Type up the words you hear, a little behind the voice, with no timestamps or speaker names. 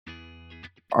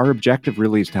Our objective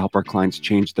really is to help our clients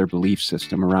change their belief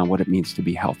system around what it means to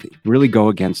be healthy. Really go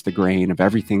against the grain of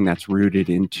everything that's rooted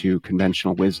into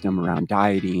conventional wisdom around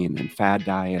dieting and fad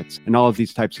diets and all of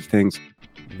these types of things.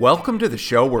 Welcome to the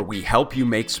show where we help you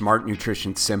make smart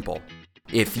nutrition simple.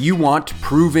 If you want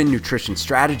proven nutrition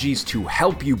strategies to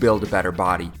help you build a better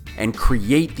body and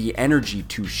create the energy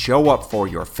to show up for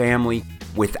your family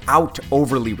without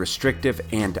overly restrictive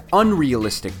and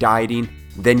unrealistic dieting,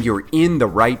 then you're in the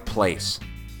right place.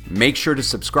 Make sure to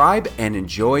subscribe and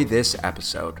enjoy this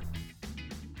episode.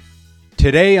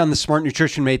 Today on the Smart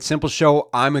Nutrition Made Simple show,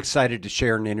 I'm excited to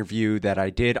share an interview that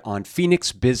I did on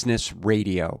Phoenix Business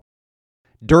Radio.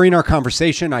 During our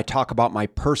conversation, I talk about my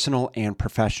personal and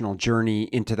professional journey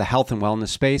into the health and wellness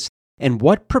space and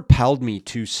what propelled me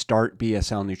to start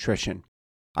BSL Nutrition.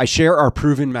 I share our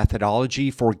proven methodology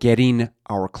for getting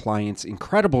our clients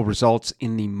incredible results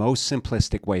in the most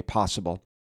simplistic way possible.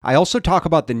 I also talk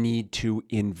about the need to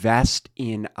invest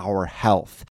in our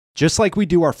health, just like we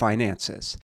do our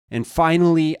finances. And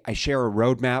finally, I share a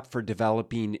roadmap for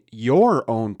developing your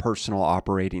own personal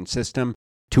operating system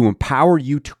to empower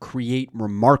you to create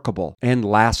remarkable and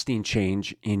lasting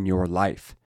change in your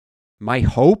life. My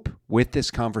hope with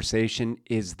this conversation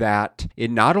is that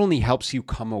it not only helps you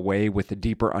come away with a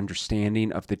deeper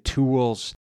understanding of the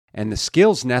tools and the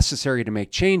skills necessary to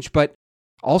make change, but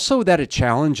also that it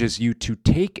challenges you to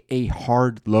take a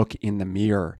hard look in the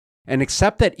mirror and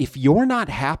accept that if you're not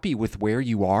happy with where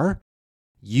you are,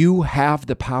 you have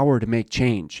the power to make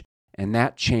change, and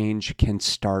that change can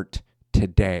start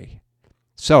today.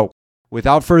 So,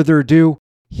 without further ado,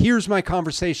 here's my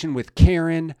conversation with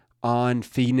Karen on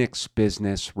Phoenix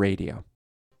Business Radio.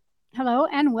 Hello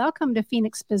and welcome to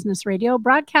Phoenix Business Radio,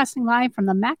 broadcasting live from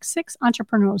the Max 6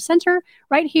 Entrepreneurial Center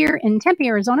right here in Tempe,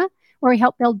 Arizona, where we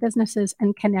help build businesses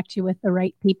and connect you with the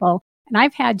right people. And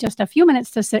I've had just a few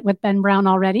minutes to sit with Ben Brown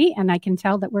already, and I can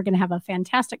tell that we're going to have a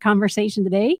fantastic conversation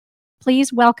today.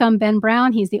 Please welcome Ben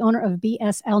Brown. He's the owner of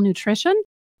BSL Nutrition.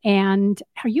 And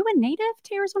are you a native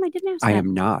to Arizona? I didn't ask that. I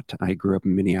am not. I grew up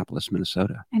in Minneapolis,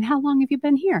 Minnesota. And how long have you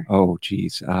been here? Oh,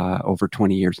 geez. Over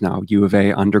 20 years now. U of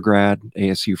A undergrad,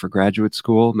 ASU for graduate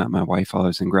school. Met my wife while I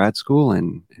was in grad school,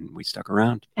 and we stuck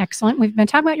around. Excellent. We've been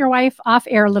talking about your wife off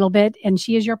air a little bit, and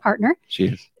she is your partner. She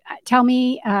is. Tell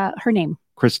me her name.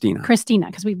 Christina,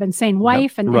 because we've been saying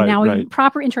wife, and now a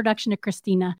proper introduction to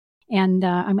Christina. And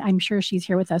I'm sure she's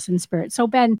here with us in spirit. So,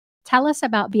 Ben, tell us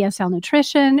about BSL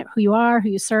Nutrition, who you are, who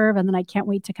you serve, and then I can't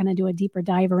wait to kind of do a deeper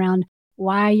dive around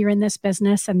why you're in this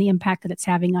business and the impact that it's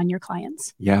having on your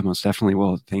clients. Yeah, most definitely.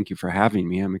 Well, thank you for having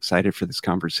me. I'm excited for this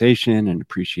conversation and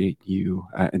appreciate you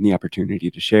and the opportunity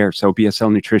to share. So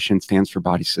BSL Nutrition stands for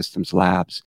Body Systems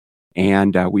Labs,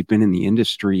 and we've been in the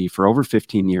industry for over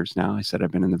 15 years now. I said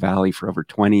I've been in the Valley for over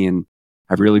 20, and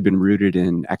I've really been rooted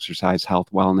in exercise,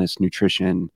 health, wellness,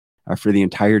 nutrition for the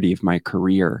entirety of my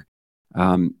career.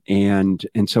 And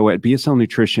so at BSL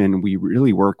Nutrition, we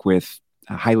really work with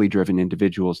highly driven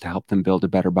individuals to help them build a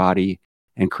better body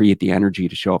and create the energy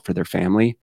to show up for their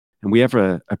family. And we have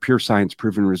a pure science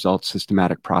proven results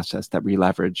systematic process that we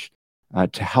leverage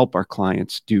to help our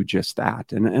clients do just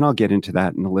that. And I'll get into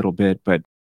that in a little bit, but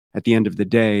at the end of the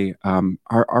day,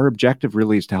 our objective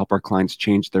really is to help our clients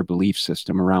change their belief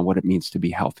system around what it means to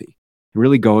be healthy.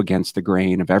 Really go against the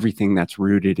grain of everything that's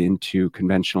rooted into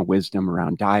conventional wisdom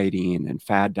around dieting and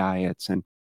fad diets and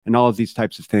all of these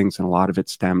types of things. And a lot of it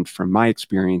stemmed from my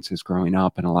experiences growing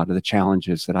up and a lot of the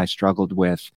challenges that I struggled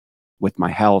with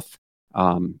my health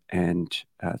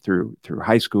through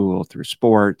high school, through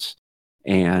sports,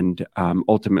 and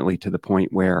ultimately to the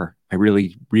point where I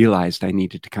really realized I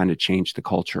needed to kind of change the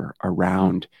culture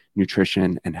around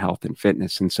nutrition and health and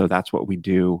fitness. And so that's what we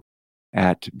do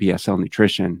at BSL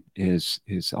Nutrition is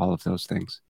all of those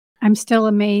things. I'm still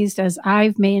amazed as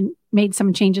I've made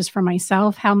some changes for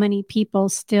myself, how many people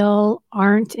still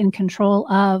aren't in control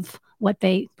of what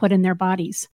they put in their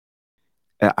bodies.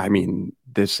 I mean,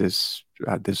 this is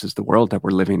the world that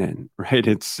we're living in, right?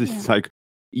 It's like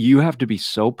you have to be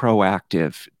so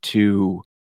proactive to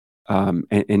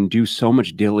and do so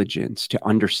much diligence to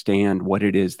understand what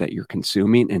it is that you're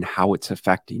consuming and how it's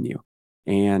affecting you.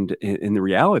 And in the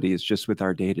reality is just with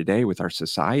our day-to-day, with our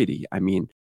society, I mean,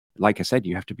 like I said,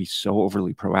 you have to be so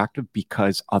overly proactive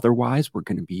because otherwise we're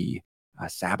going to be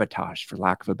sabotaged, for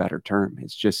lack of a better term.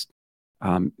 It's just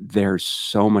there's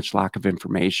so much lack of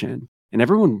information and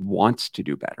everyone wants to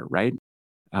do better, right?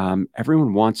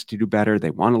 Everyone wants to do better.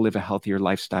 They want to live a healthier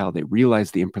lifestyle. They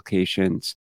realize the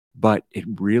implications, but it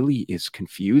really is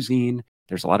confusing.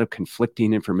 There's a lot of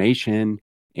conflicting information.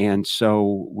 And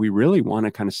so we really want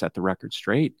to kind of set the record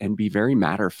straight and be very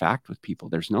matter of fact with people.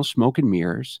 There's no smoke and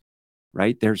mirrors,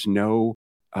 right? There's no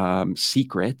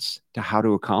secrets to how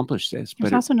to accomplish this.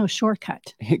 There's also no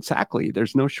shortcut. Exactly.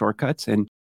 There's no shortcuts, and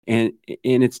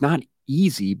it's not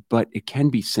easy, but it can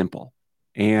be simple.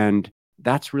 And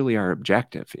that's really our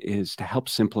objective, is to help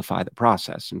simplify the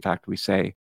process. In fact, we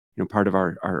say, part of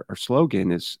our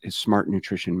slogan is smart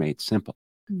nutrition made simple.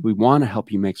 We want to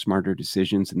help you make smarter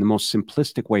decisions in the most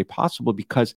simplistic way possible,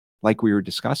 because like we were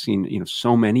discussing,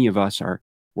 so many of us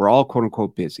we're all quote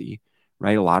unquote busy,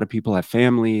 right? A lot of people have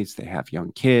families, they have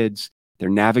young kids, they're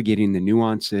navigating the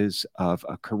nuances of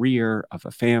a career, of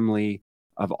a family,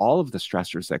 of all of the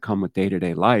stressors that come with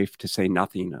day-to-day life, to say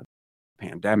nothing of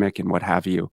pandemic and what have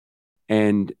you.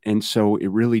 And so it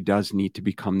really does need to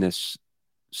become this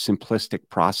simplistic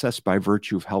process by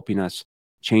virtue of helping us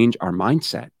change our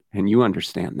mindset. And you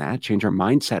understand that, change our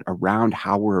mindset around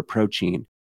how we're approaching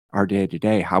our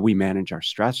day-to-day, how we manage our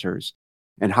stressors,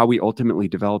 and how we ultimately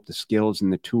develop the skills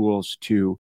and the tools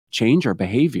to change our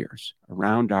behaviors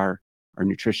around our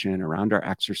nutrition, around our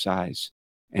exercise,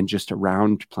 and just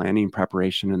around planning,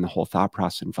 preparation, and the whole thought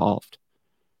process involved.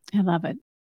 I love it.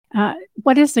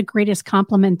 What is the greatest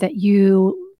compliment that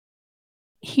you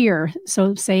hear?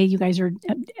 So say you guys are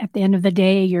at the end of the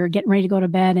day, you're getting ready to go to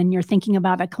bed and you're thinking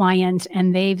about a client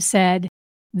and they've said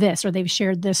this or they've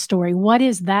shared this story. What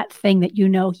is that thing that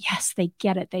yes, they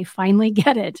get it. They finally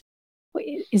get it.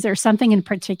 Is there something in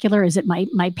particular? Is it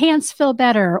my pants feel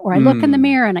better, or I look in the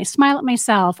mirror and I smile at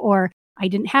myself, or I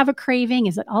didn't have a craving?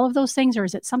 Is it all of those things, or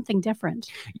is it something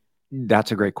different?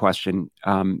 That's a great question.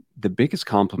 The biggest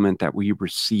compliment that we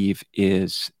receive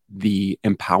is the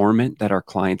empowerment that our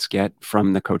clients get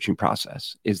from the coaching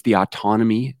process, is the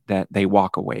autonomy that they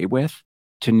walk away with,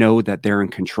 to know that they're in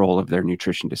control of their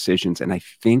nutrition decisions. And I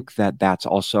think that that's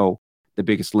also the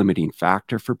biggest limiting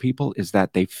factor for people, is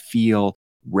that they feel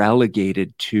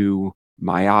relegated to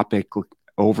myopic,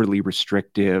 overly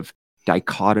restrictive,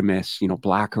 dichotomous,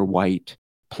 black or white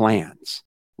plans,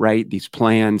 right? These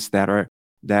plans that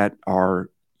are,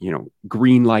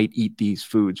 green light, eat these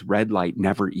foods, red light,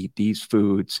 never eat these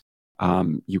foods.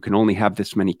 You can only have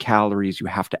this many calories. You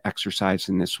have to exercise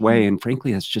in this way. And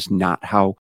frankly, that's just not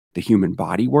how the human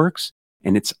body works.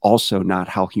 And it's also not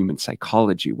how human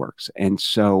psychology works. And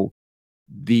so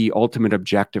the ultimate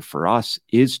objective for us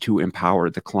is to empower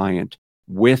the client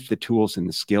with the tools and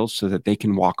the skills so that they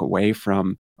can walk away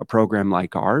from a program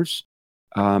like ours,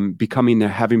 having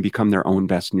become their own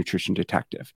best nutrition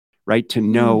detective, right? To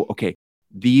know, okay,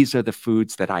 these are the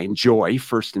foods that I enjoy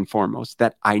first and foremost,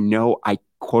 that I know I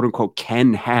quote unquote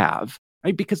can have,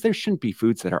 right? Because there shouldn't be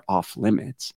foods that are off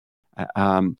limits.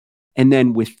 And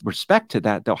then with respect to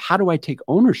that, though, how do I take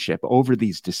ownership over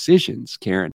these decisions,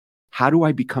 Karen? How do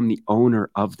I become the owner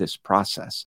of this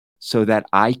process so that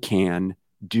I can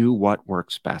do what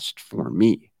works best for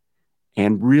me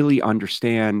and really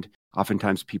understand?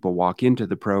 Oftentimes people walk into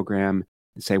the program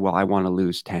and say, well, I want to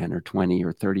lose 10 or 20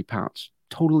 or 30 pounds.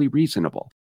 Totally reasonable.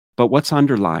 But what's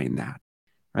underlying that,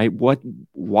 right?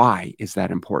 Why is that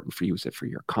important for you? Is it for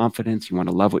your confidence? You want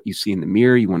to love what you see in the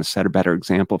mirror. You want to set a better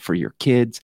example for your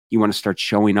kids. You want to start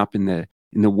showing up in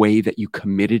the way that you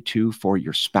committed to for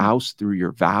your spouse through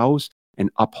your vows and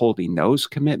upholding those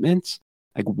commitments.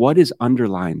 Like, what is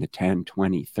underlying the 10,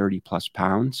 20, 30 plus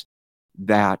pounds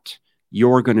that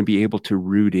you're going to be able to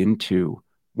root into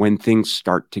when things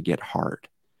start to get hard?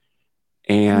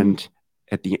 And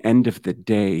at the end of the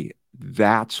day,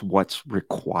 that's what's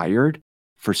required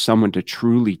for someone to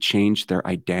truly change their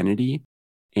identity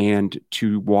and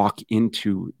to walk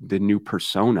into the new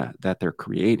persona that they're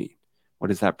creating. What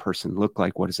does that person look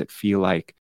like? What does it feel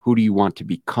like? Who do you want to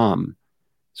become?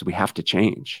 So we have to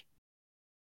change.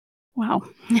 Wow.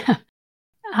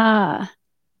 I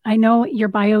know your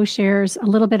bio shares a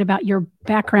little bit about your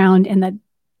background and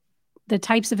the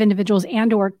types of individuals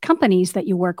and or companies that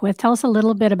you work with. Tell us a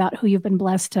little bit about who you've been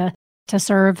blessed to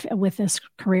serve with this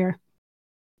career.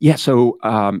 Yeah, so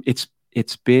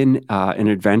it's been an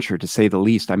adventure, to say the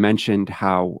least. I mentioned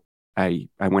how I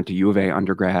went to U of A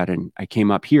undergrad, and I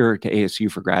came up here to ASU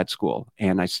for grad school,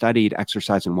 and I studied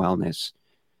exercise and wellness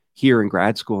here in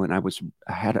grad school. And I was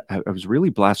really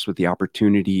blessed with the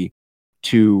opportunity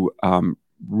to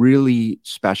really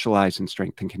specialize in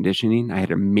strength and conditioning. I had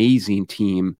an amazing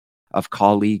team of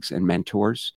colleagues and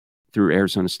mentors through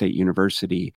Arizona State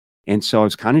University. And so I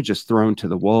was kind of just thrown to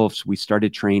the wolves. We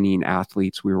started training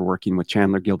athletes. We were working with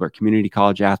Chandler Gilbert Community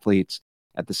College athletes.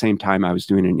 At the same time, I was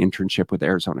doing an internship with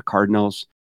Arizona Cardinals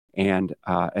and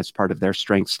as part of their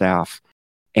strength staff.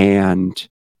 And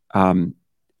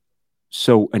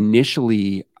so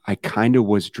initially, I kind of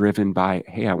was driven by,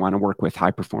 hey, I want to work with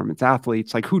high performance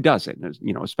athletes. Like, who doesn't?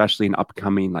 Especially an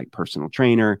upcoming like personal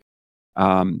trainer.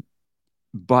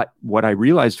 But what I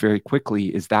realized very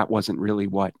quickly is that wasn't really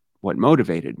what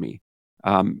motivated me.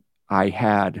 I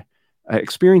had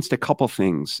experienced a couple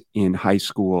things in high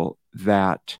school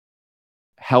that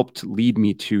helped lead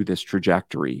me to this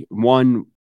trajectory. One,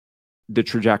 the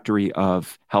trajectory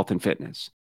of health and fitness.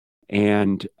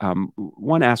 And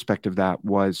one aspect of that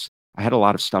was I had a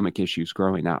lot of stomach issues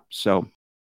growing up. So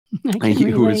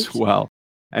you as well.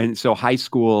 And so high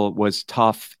school was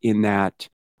tough in that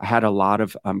I had a lot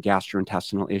of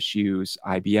gastrointestinal issues,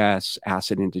 IBS,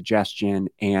 acid indigestion,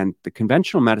 and the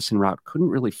conventional medicine route couldn't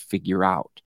really figure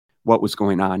out what was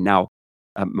going on. Now,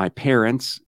 my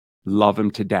parents love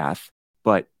them to death,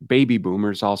 but baby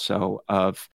boomers also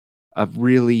of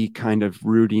really kind of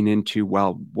rooting into,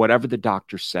 well, whatever the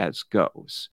doctor says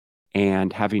goes.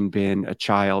 And having been a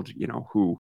child,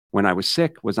 who, when I was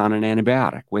sick, was on an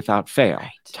antibiotic without fail,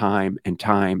 right, time and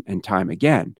time and time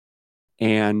again.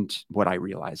 And what I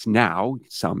realize now,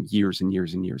 some years and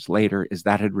years and years later, is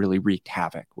that had really wreaked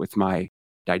havoc with my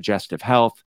digestive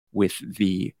health, with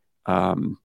the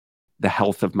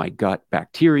health of my gut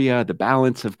bacteria, the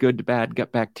balance of good to bad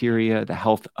gut bacteria, the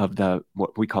health of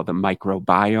what we call the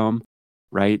microbiome,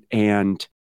 right? And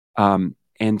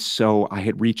so I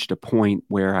had reached a point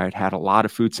where I'd had a lot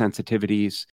of food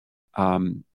sensitivities,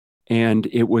 and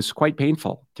it was quite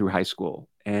painful through high school.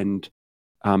 And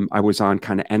I was on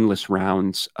kind of endless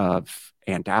rounds of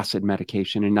antacid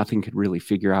medication, and nothing could really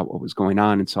figure out what was going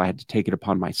on. And so I had to take it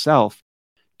upon myself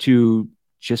to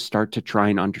just start to try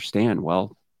and understand,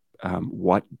 well,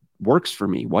 what works for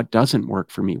me, what doesn't work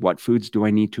for me, what foods do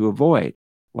I need to avoid,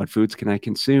 what foods can I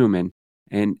consume,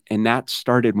 and that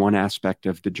started one aspect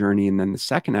of the journey. And then the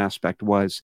second aspect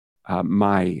was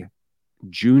my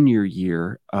junior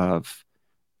year of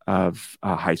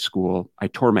high school. I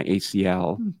tore my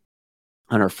ACL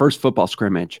on our first football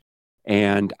scrimmage,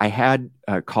 and I had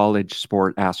college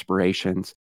sport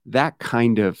aspirations. That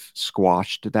kind of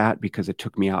squashed that because it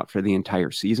took me out for the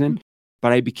entire season.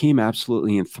 But I became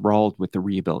absolutely enthralled with the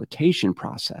rehabilitation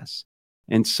process.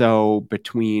 And so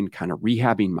between kind of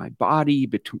rehabbing my body,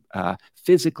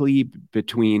 physically,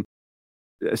 between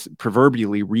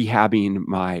proverbially rehabbing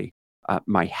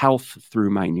my health through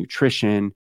my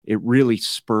nutrition, it really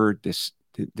spurred this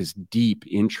deep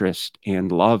interest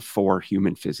and love for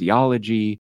human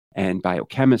physiology and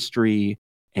biochemistry.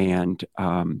 And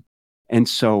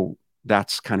so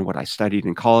that's kind of what I studied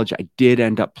in college. I did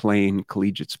end up playing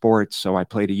collegiate sports. So I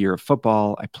played a year of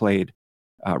football. I played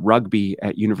rugby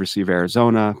at University of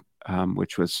Arizona,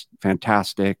 which was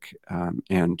fantastic.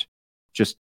 And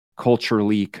just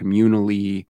culturally,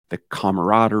 communally, the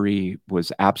camaraderie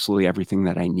was absolutely everything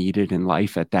that I needed in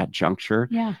life at that juncture.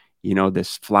 Yeah.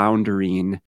 This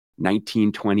floundering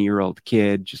 19, 20-year-old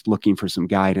kid just looking for some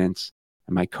guidance.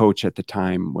 And my coach at the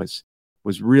time was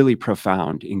really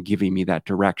profound in giving me that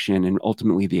direction and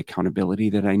ultimately the accountability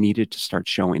that I needed to start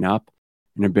showing up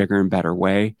in a bigger and better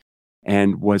way.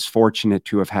 And was fortunate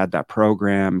to have had that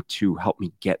program to help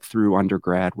me get through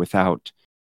undergrad without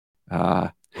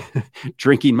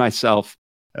drinking myself,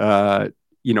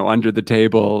 under the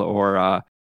table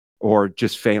or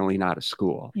just failing out of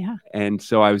school. Yeah. And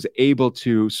so I was able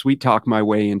to sweet talk my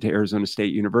way into Arizona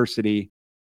State University,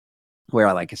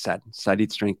 where, like I said,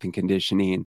 studied strength and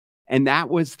conditioning. And that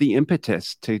was the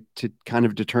impetus to kind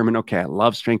of determine, okay, I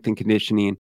love strength and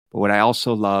conditioning, but what I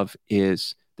also love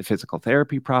is the physical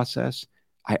therapy process.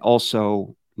 I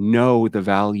also know the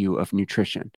value of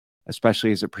nutrition,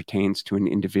 especially as it pertains to an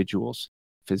individual's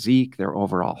physique, their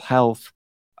overall health,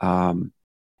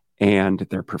 and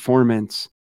their performance.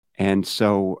 And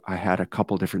so I had a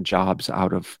couple different jobs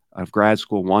out of grad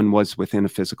school. One was within a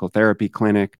physical therapy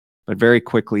clinic, but very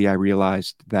quickly I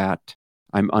realized that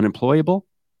I'm unemployable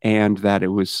and that it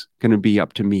was going to be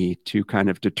up to me to kind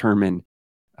of determine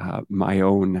my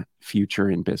own future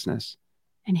in business.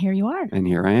 And here you are. And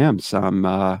here I am.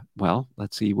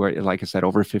 Let's see, like I said,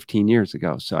 over 15 years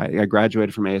ago. So I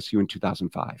graduated from ASU in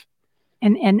 2005.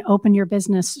 And opened your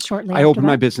business shortly after I opened that?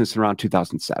 my business around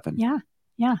 2007. Yeah.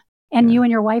 And you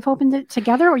and your wife opened it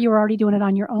together, or you were already doing it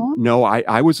on your own? No,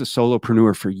 I was a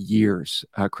solopreneur for years.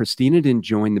 Christina didn't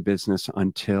join the business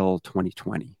until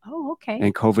 2020. Oh, okay.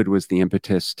 And COVID was the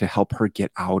impetus to help her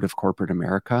get out of corporate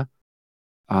America.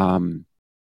 And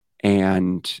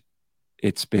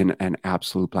it's been an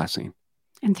absolute blessing.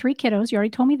 And 3 kiddos, you already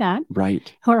told me that.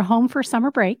 Right. Who are home for summer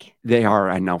break. They are.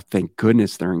 And now, thank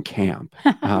goodness they're in camp.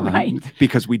 Right.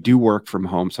 Because we do work from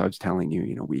home. So I was telling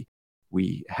you,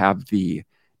 we have the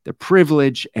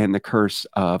privilege and the curse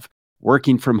of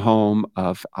working from home,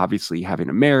 of obviously having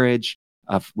a marriage,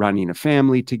 of running a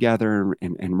family together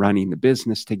and running the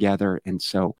business together. And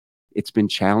so it's been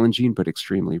challenging, but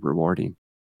extremely rewarding.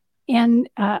 And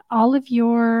all of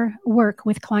your work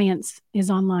with clients is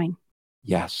online?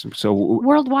 Yes. So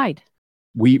worldwide?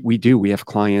 We do. We have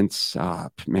clients,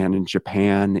 in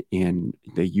Japan, in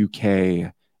the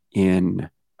UK, in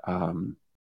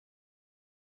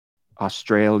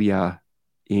Australia,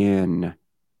 in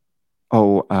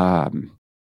the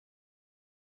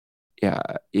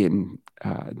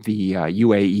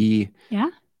UAE. Yeah.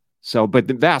 So, but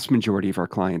the vast majority of our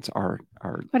clients are.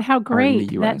 But how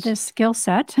great that this skill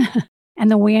set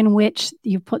and the way in which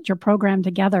you put your program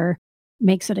together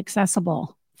makes it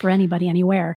accessible for anybody,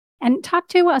 anywhere. And talk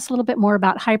to us a little bit more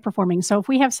about high performing. So if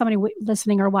we have somebody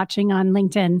listening or watching on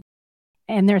LinkedIn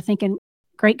and they're thinking,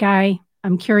 great guy,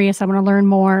 I'm curious, I want to learn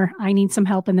more, I need some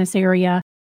help in this area,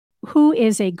 who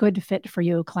is a good fit for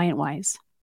you client-wise?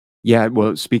 Yeah,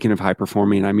 well, speaking of high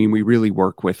performing, I mean, we really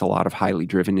work with a lot of highly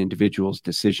driven individuals,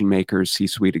 decision makers,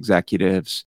 C-suite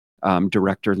executives,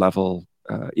 director level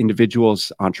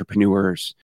individuals,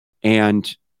 entrepreneurs,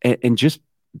 and just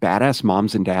badass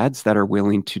moms and dads that are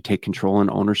willing to take control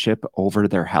and ownership over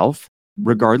their health,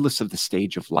 regardless of the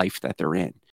stage of life that they're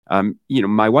in.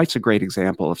 My wife's a great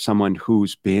example of someone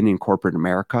who's been in corporate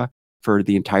America for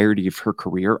the entirety of her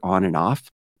career, on and off.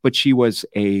 But she was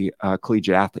a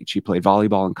collegiate athlete. She played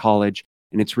volleyball in college.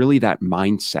 And it's really that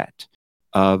mindset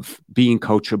of being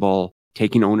coachable,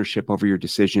 taking ownership over your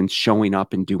decisions, showing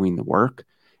up and doing the work,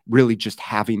 really just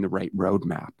having the right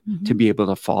roadmap to be able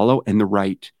to follow, and the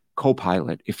right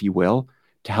co-pilot, if you will,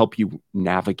 to help you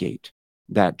navigate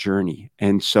that journey.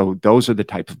 And so those are the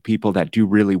type of people that do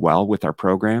really well with our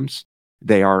programs.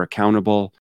 They are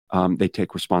accountable. They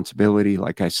take responsibility,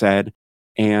 like I said,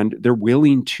 and they're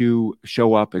willing to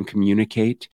show up and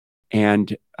communicate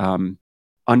and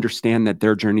understand that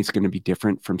their journey is going to be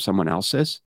different from someone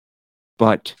else's.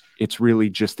 But it's really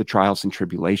just the trials and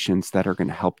tribulations that are going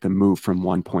to help them move from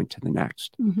one point to the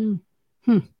next.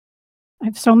 I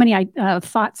have so many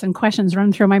thoughts and questions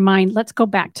run through my mind. Let's go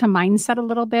back to mindset a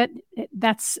little bit.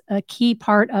 That's a key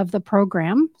part of the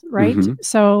program, right?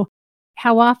 So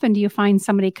how often do you find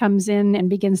somebody comes in and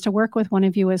begins to work with one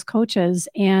of you as coaches,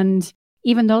 and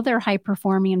even though they're high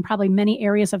performing in probably many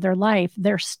areas of their life,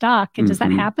 they're stuck? And does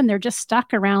that happen? They're just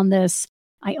stuck around this,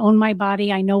 I own my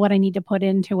body, I know what I need to put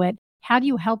into it. How do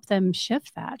you help them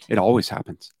shift that? It always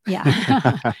happens. Yeah.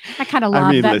 I kind of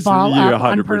lobbed that ball up 100%.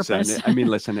 On purpose. I mean,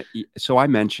 listen, so I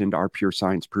mentioned our Pure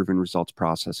Science Proven Results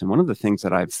process. And one of the things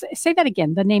that I've... Say that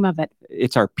again, the name of it.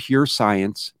 It's our Pure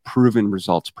Science Proven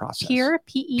Results process. Pure?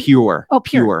 P-E? Pure. Oh,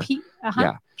 pure.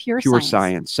 Yeah. Pure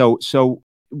science. So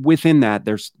within that,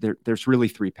 there's really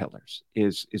three pillars.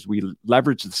 Is we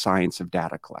leverage the science of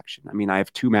data collection. I mean, I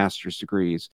have 2 master's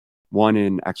degrees, one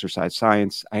in exercise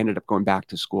science. I ended up going back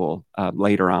to school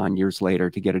later on, years later,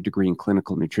 to get a degree in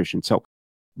clinical nutrition. So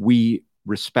we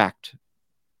respect,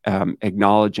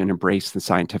 acknowledge, and embrace the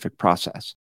scientific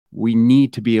process. We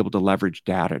need to be able to leverage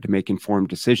data to make informed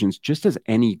decisions, just as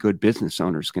any good business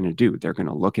owner is going to do. They're going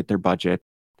to look at their budget.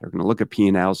 They're going to look at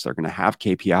P&Ls. They're going to have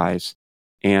KPIs.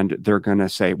 And they're going to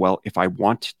say, well, if I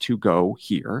want to go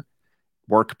here,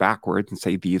 work backwards and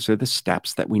say, these are the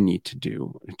steps that we need to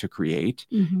do to create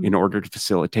in order to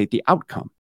facilitate the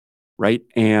outcome, right?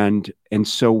 And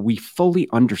so we fully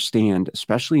understand,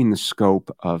 especially in the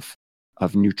scope of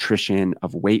nutrition,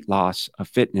 of weight loss, of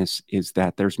fitness, is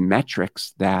that there's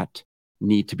metrics that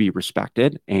need to be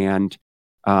respected and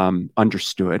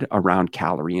understood around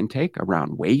calorie intake,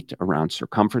 around weight, around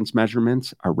circumference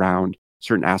measurements, around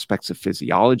certain aspects of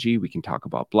physiology. We can talk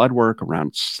about blood work,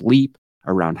 around sleep,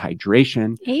 around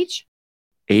hydration.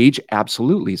 Age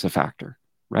absolutely is a factor,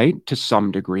 right? To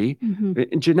some degree.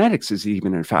 And genetics is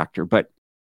even a factor, but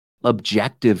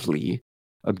objectively,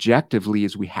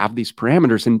 as we have these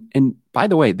parameters, and by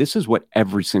the way, this is what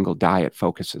every single diet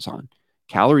focuses on: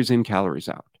 calories in, calories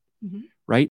out,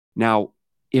 right? Now,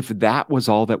 if that was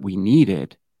all that we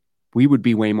needed, we would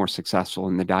be way more successful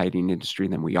in the dieting industry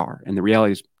than we are. And the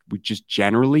reality is, we just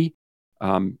generally,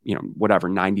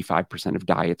 95% of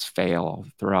diets fail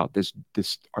throughout this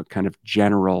kind of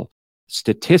general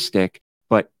statistic.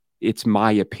 But it's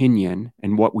my opinion,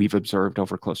 and what we've observed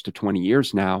over close to 20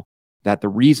 years now, that the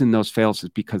reason those fails is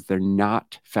because they're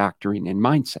not factoring in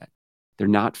mindset. They're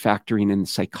not factoring in the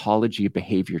psychology of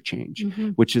behavior change,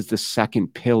 which is the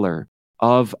second pillar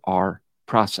of our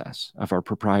process, of our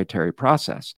proprietary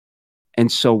process. And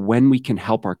so when we can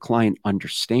help our client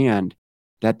understand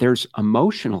that there's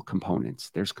emotional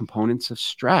components, there's components of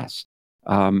stress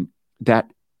that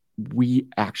we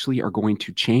actually are going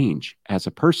to change as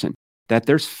a person, that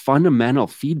there's fundamental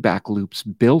feedback loops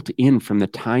built in from the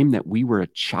time that we were a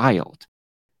child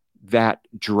that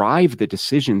drive the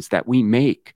decisions that we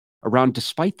make around,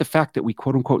 despite the fact that we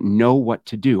quote unquote know what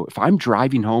to do. If I'm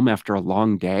driving home after a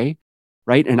long day,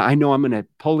 right, and I know I'm going to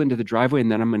pull into the driveway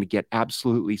and then I'm going to get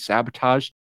absolutely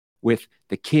sabotaged with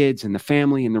the kids and the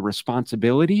family and the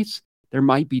responsibilities, there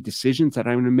might be decisions that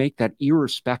I'm going to make that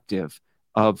irrespective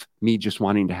of me just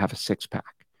wanting to have a six-pack,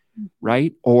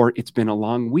 right? Or it's been a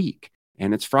long week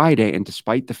and it's Friday, and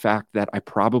despite the fact that I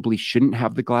probably shouldn't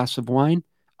have the glass of wine,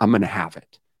 I'm going to have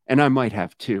it. And I might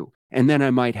have two. And then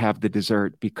I might have the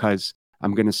dessert because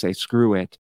I'm going to say, screw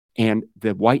it. And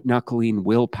the white knuckling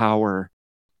willpower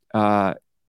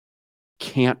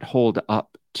can't hold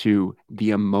up to the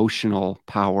emotional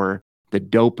power, the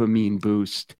dopamine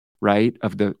boost, right,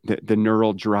 of the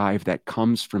neural drive that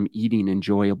comes from eating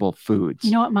enjoyable foods.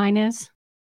 You know what mine is?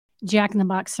 Jack in the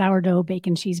Box sourdough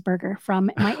bacon cheeseburger from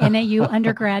my NAU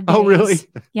undergrad days. Oh, really?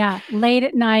 Yeah, late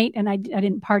at night, and I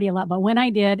didn't party a lot, but when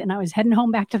I did, and I was heading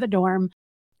home back to the dorm,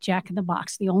 Jack in the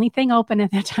Box, the only thing open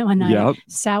at that time of night, Yep.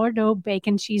 sourdough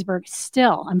bacon cheeseburger.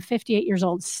 Still, I'm 58 years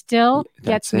old, still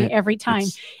gets me every time.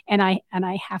 And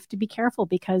I have to be careful,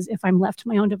 because if I'm left to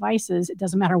my own devices, it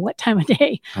doesn't matter what time of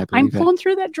day, I'm pulling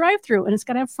through that drive-through, and it's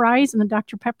got to have fries and the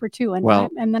Dr. Pepper too. And,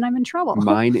 and then I'm in trouble.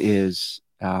 Mine is,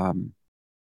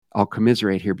 I'll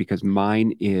commiserate here, because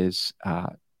mine is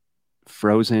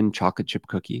frozen chocolate chip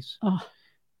cookies. Oh.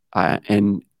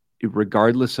 And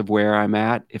regardless of where I'm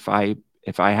at, if I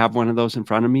have one of those in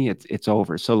front of me, it's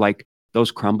over. So like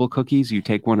those crumble cookies, you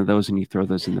take one of those and you throw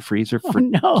those in the freezer.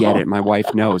 Forget it. My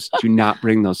wife knows. Do not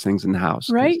bring those things in the house.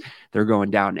 Right. They're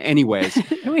going down. Anyways.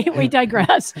 we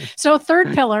digress. So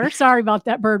third pillar, sorry about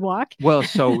that bird walk. Well,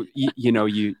 so,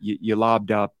 you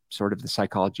lobbed up sort of the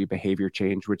psychology of behavior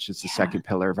change, which is the second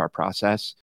pillar of our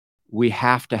process. We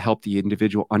have to help the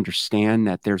individual understand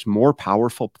that there's more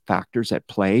powerful factors at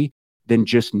play than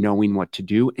just knowing what to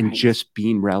do and just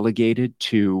being relegated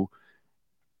to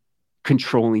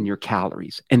controlling your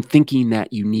calories and thinking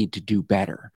that you need to do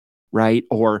better, right?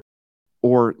 Or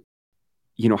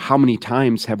how many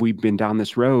times have we been down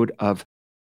this road of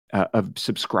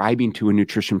subscribing to a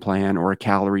nutrition plan or a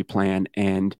calorie plan,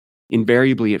 and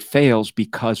invariably it fails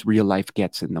because real life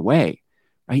gets in the way,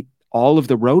 right? All of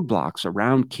the roadblocks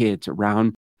around kids,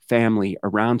 around family,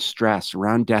 around stress,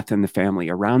 around death in the family,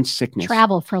 around sickness,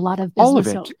 travel for a lot of business, all of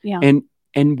it. Yeah.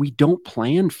 And we don't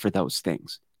plan for those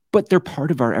things, but they're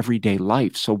part of our everyday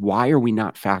life. So why are we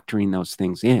not factoring those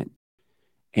things in?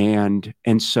 And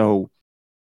so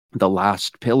the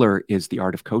last pillar is the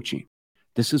art of coaching.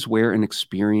 This is where an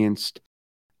experienced,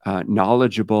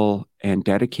 knowledgeable, and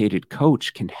dedicated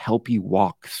coach can help you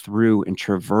walk through and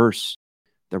traverse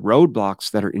the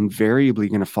roadblocks that are invariably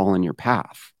going to fall in your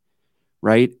path,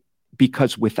 right?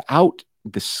 Because without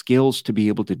the skills to be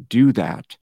able to do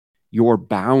that, you're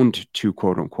bound to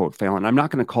quote unquote fail. And I'm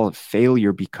not going to call it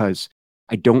failure, because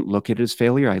I don't look at it as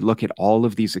failure. I look at all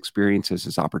of these experiences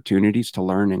as opportunities to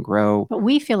learn and grow. But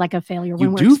we feel like a failure when you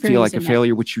we're do feel like a that.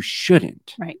 failure, which you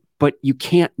shouldn't. Right. But you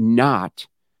can't not,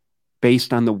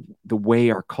 based on the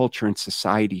way our culture and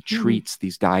society treats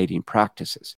these dieting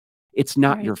practices. It's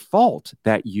not your fault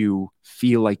that you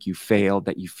feel like you failed,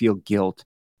 that you feel guilt,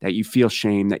 that you feel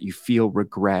shame, that you feel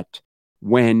regret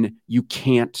when you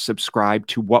can't subscribe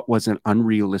to what was an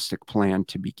unrealistic plan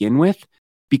to begin with,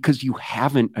 because you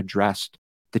haven't addressed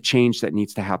the change that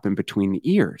needs to happen between the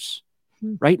ears,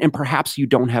 right? And perhaps you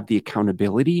don't have the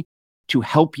accountability to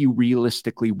help you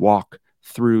realistically walk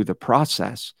through the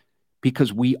process,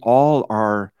 because we're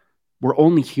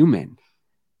only human,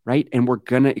 right? And we're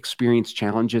going to experience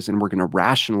challenges, and we're going to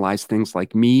rationalize things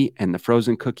like me and the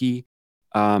frozen cookie.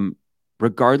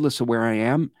 Regardless of where I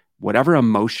am, whatever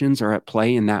emotions are at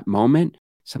play in that moment,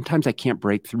 sometimes I can't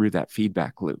break through that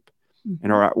feedback loop,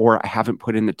 or I haven't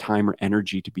put in the time or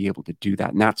energy to be able to do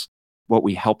that. And that's what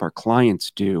we help our clients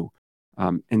do.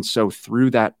 And so through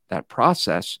that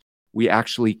process, we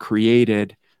actually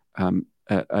created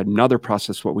another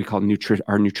process, what we call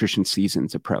our nutrition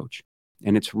seasons approach.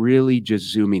 And it's really just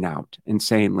zooming out and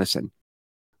saying, listen,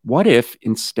 what if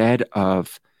instead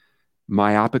of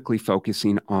myopically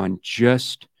focusing on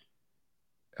just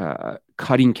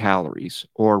cutting calories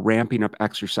or ramping up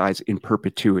exercise in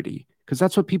perpetuity, because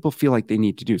that's what people feel like they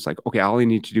need to do. It's like, okay, all I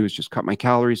need to do is just cut my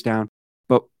calories down,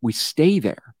 but we stay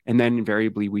there. And then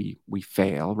invariably we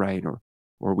fail, right?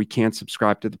 Or we can't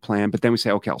subscribe to the plan, but then we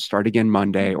say, okay, I'll start again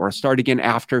Monday, or I'll start again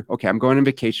after, okay, I'm going on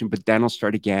vacation, but then I'll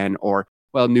start again. Or,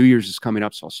 well, New Year's is coming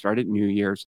up, so I'll start at New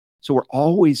Year's. So we're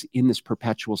always in this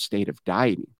perpetual state of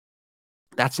dieting.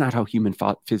 That's not how human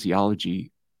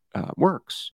physiology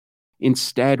works.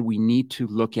 Instead, we need to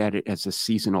look at it as a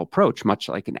seasonal approach, much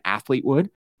like an athlete would,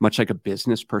 much like a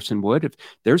business person would. If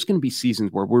there's going to be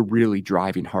seasons where we're really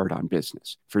driving hard on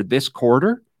business. For this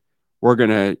quarter, we're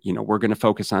going to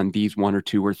focus on these 1 or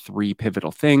 2 or 3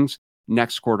 pivotal things.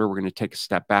 Next quarter, we're going to take a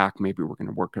step back. Maybe we're going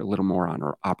to work a little more on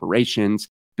our operations,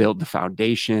 build the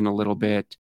foundation a little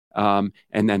bit. And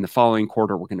then the following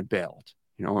quarter, we're going to build,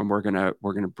 and we're going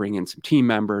to bring in some team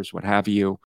members, what have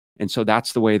you. And so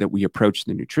that's the way that we approach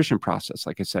the nutrition process.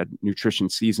 Like I said, nutrition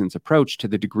seasons approach, to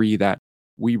the degree that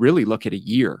we really look at a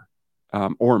year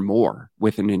or more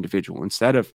with an individual.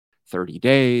 Instead of 30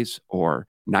 days or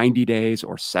 90 days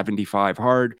or 75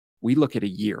 hard, we look at a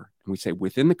year and we say,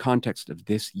 within the context of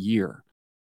this year,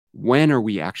 when are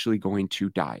we actually going to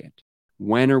diet?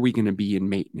 When are we going to be in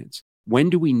maintenance? When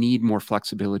do we need more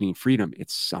flexibility and freedom?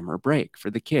 It's summer break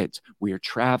for the kids. We are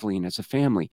traveling as a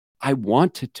family. I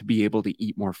want to be able to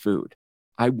eat more food.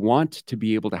 I want to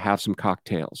be able to have some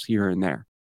cocktails here and there.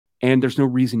 And there's no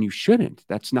reason you shouldn't.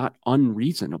 That's not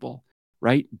unreasonable,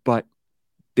 right? But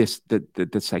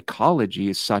the psychology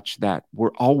is such that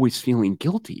we're always feeling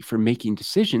guilty for making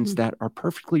decisions that are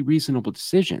perfectly reasonable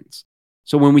decisions.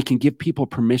 So when we can give people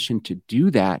permission to do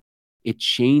that, it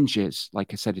changes,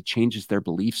 like I said, it changes their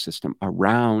belief system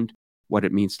around what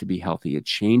it means to be healthy. It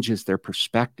changes their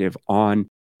perspective on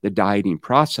the dieting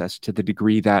process, to the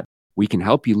degree that we can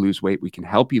help you lose weight, we can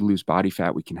help you lose body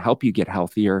fat, we can help you get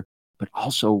healthier, but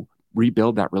also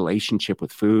rebuild that relationship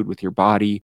with food, with your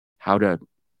body, how to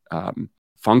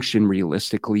function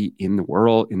realistically in the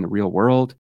world, in the real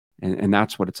world. And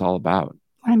that's what it's all about.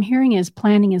 What I'm hearing is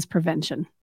planning is prevention.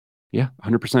 Yeah,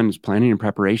 100% is planning and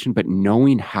preparation, but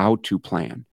knowing how to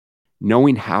plan,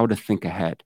 knowing how to think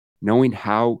ahead, knowing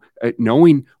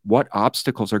what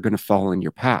obstacles are going to fall in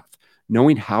your path,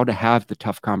 knowing how to have the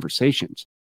tough conversations,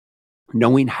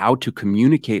 knowing how to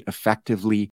communicate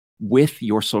effectively with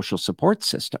your social support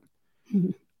system.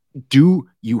 Mm-hmm. Do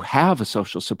you have a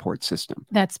social support system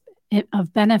that's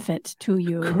of benefit to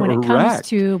you when it comes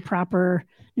to proper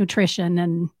nutrition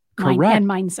and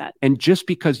mindset? And just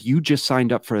because you just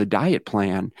signed up for a diet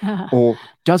plan or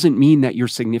doesn't mean that your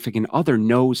significant other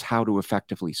knows how to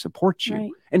effectively support you.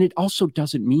 Right. And it also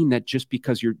doesn't mean that just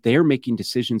because they're making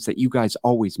decisions that you guys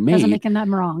always made, doesn't make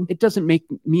them wrong. It doesn't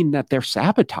mean that they're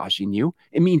sabotaging you.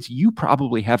 It means you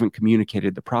probably haven't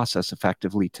communicated the process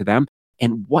effectively to them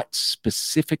and what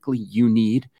specifically you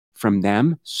need from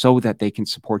them so that they can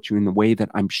support you in the way that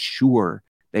I'm sure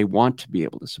they want to be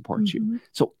able to support you.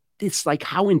 So it's like,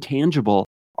 how intangible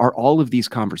are all of these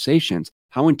conversations?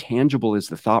 How intangible is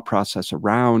the thought process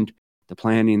around the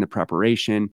planning, the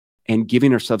preparation, and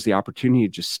giving ourselves the opportunity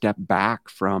to just step back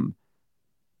from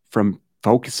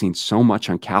focusing so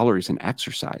much on calories and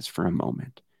exercise for a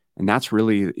moment? And that's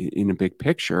really, in a big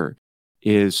picture,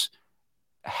 is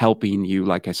helping you,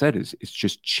 like I said, is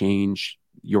just change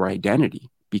your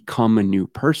identity, become a new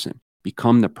person,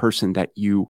 become the person that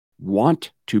you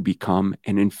want to become,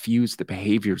 and infuse the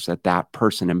behaviors that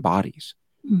person embodies.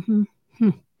 Mm-hmm.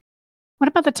 What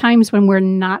about the times when we're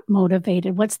not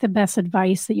motivated? What's the best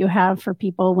advice that you have for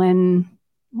people when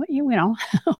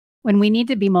when we need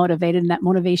to be motivated and that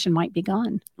motivation might be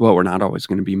gone? Well, we're not always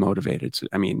going to be motivated. So,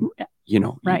 I mean,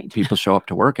 right. People show up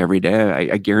to work every day.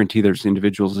 I guarantee there's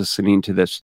individuals listening to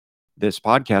this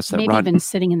podcast that maybe even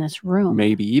sitting in this room,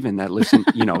 maybe even that listen,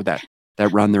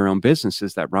 that run their own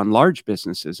businesses, that run large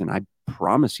businesses. And I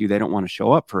promise you, they don't want to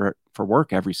show up for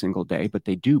work every single day, but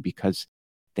they do, because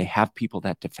they have people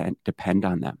that depend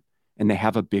on them, and they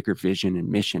have a bigger vision and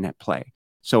mission at play.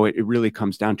 So it really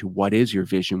comes down to, what is your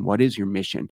vision? What is your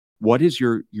mission? What is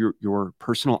your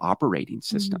personal operating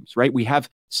systems, right? We have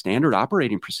standard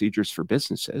operating procedures for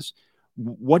businesses.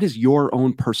 What does your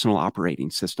own personal operating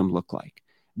system look like?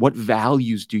 What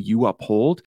values do you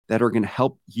uphold that are going to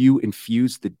help you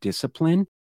infuse the discipline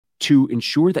to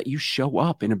ensure that you show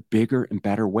up in a bigger and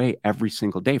better way every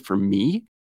single day? For me,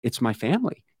 it's my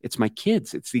family. It's my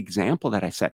kids. It's the example that I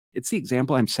set. It's the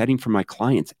example I'm setting for my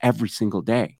clients every single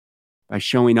day by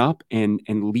showing up and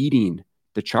leading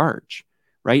the charge,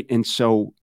 right? And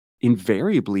so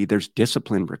invariably, there's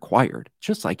discipline required,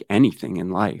 just like anything in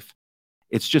life.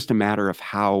 It's just a matter of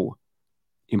how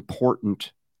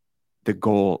important the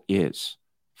goal is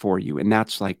for you. And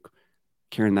that's like,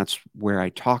 Karen, that's where I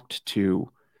talked to,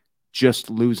 just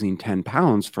losing 10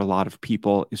 pounds for a lot of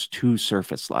people is too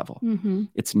surface level. Mm-hmm.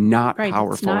 It's not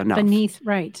powerful it's not enough. Beneath,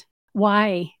 right.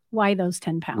 Why those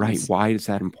 10 pounds? Right. Why is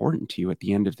that important to you at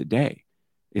the end of the day?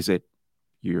 Is it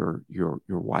your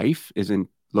wife isn't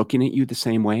looking at you the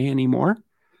same way anymore?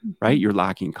 Mm-hmm. Right. You're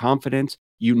lacking confidence.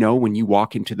 When you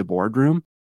walk into the boardroom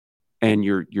and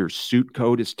your suit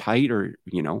coat is tight, or,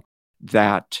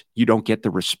 that you don't get the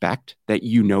respect that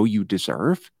you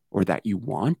deserve or that you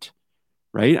want,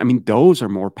 right? I mean, those are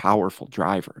more powerful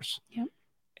drivers. Yep.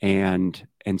 And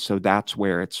so that's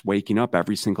where it's waking up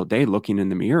every single day, looking in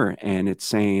the mirror, and it's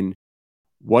saying,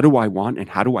 what do I want? And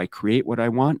how do I create what I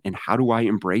want? And how do I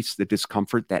embrace the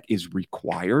discomfort that is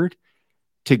required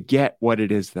to get what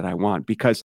it is that I want?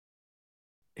 Because,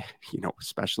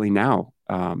 especially now,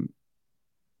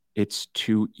 it's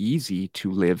too easy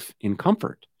to live in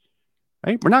comfort,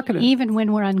 right? We're not going to, even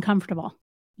when we're uncomfortable.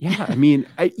 Yeah.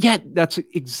 That's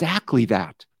exactly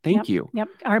that. Thank you. Yep.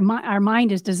 Our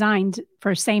mind is designed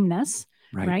for sameness,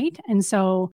 right? And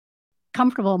so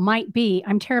comfortable might be,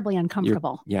 I'm terribly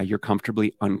uncomfortable. You're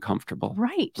comfortably uncomfortable.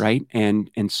 Right. Right.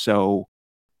 And so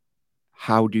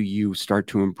how do you start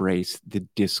to embrace the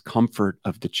discomfort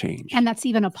of the change? And that's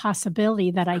even a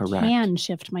possibility that I can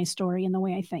shift my story in the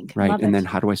way I think. Right. And then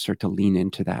how do I start to lean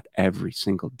into that every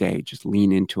single day? Just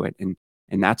lean into it.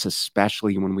 And that's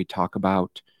especially when we talk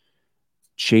about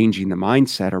changing the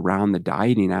mindset around the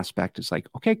dieting aspect. Is like,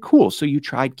 okay, cool. So you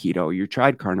tried keto, you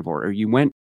tried carnivore, or you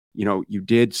went, you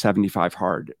did 75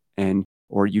 hard,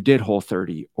 or you did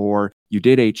Whole30, or you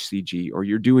did HCG, or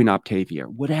you're doing Optavia,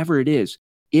 whatever it is.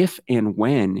 If and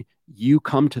when you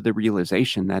come to the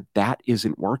realization that that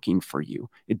isn't working for you,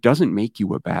 it doesn't make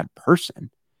you a bad person.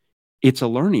 It's a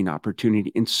learning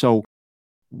opportunity. And so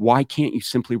why can't you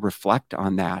simply reflect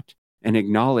on that and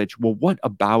acknowledge, well, what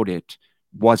about it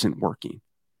wasn't working?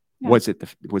 Yeah. Was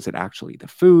it actually the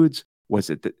foods? Was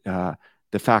it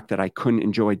the fact that I couldn't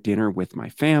enjoy dinner with my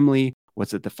family?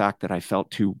 Was it the fact that I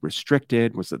felt too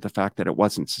restricted? Was it the fact that it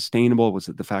wasn't sustainable? Was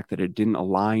it the fact that it didn't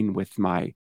align with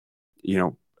my,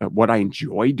 what I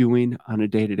enjoy doing on a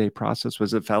day-to-day process?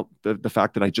 Was it the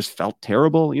fact that I just felt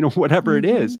terrible? Whatever it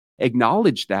is,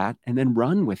 acknowledge that and then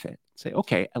run with it. Say,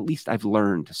 okay, at least I've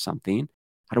learned something.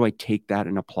 How do I take that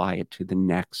and apply it to the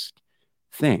next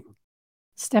thing?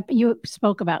 You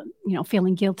spoke about,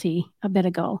 feeling guilty a bit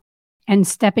ago, and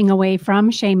stepping away from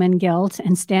shame and guilt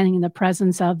and standing in the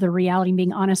presence of the reality and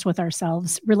being honest with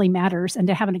ourselves really matters. And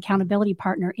to have an accountability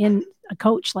partner in a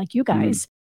coach like you guys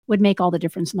would make all the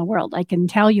difference in the world. I can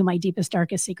tell you my deepest,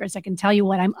 darkest secrets. I can tell you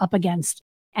what I'm up against.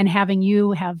 And having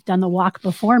you have done the walk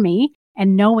before me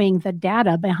and knowing the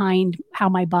data behind how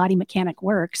my body mechanic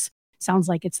works sounds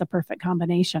like it's the perfect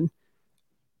combination.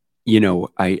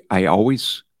 I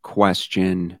always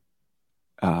question,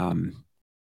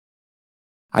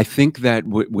 I think that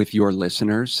with your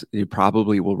listeners, you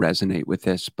probably will resonate with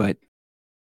this, but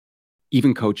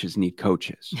even coaches need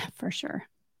coaches. Yeah, for sure.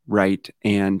 Right.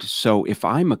 And so if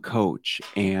I'm a coach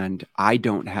and I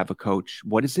don't have a coach,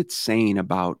 what is it saying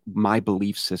about my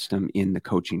belief system in the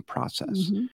coaching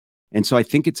process? Mm-hmm. And so I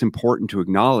think it's important to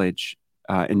acknowledge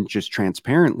and just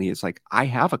transparently, is like, I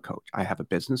have a coach. I have a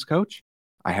business coach.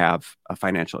 I have a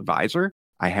financial advisor.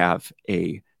 I have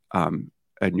a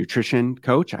nutrition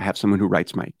coach. I have someone who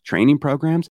writes my training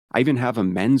programs. I even have a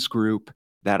men's group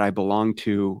that I belong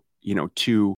to,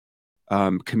 to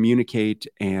communicate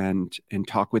and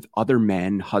talk with other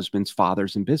men, husbands,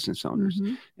 fathers, and business owners.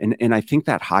 Mm-hmm. And I think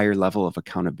that higher level of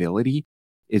accountability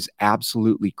is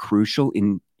absolutely crucial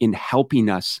in helping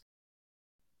us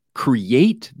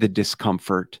create the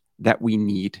discomfort that we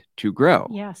need to grow.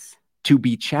 Yes. To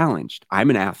be challenged. I'm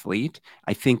an athlete.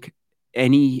 I think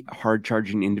any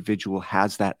hard-charging individual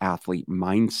has that athlete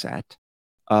mindset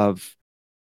of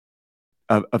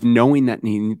knowing that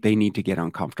they need to get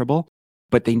uncomfortable,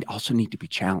 but they also need to be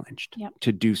challenged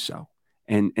to do so.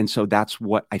 And so that's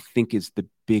what I think is the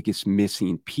biggest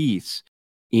missing piece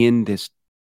in this,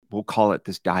 we'll call it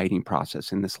this dieting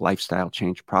process, in this lifestyle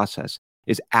change process,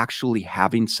 is actually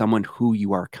having someone who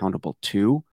you are accountable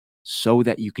to so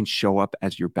that you can show up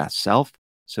as your best self,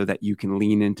 so that you can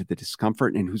lean into the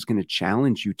discomfort, and who's going to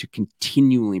challenge you to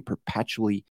continually,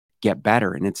 perpetually get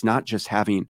better. And it's not just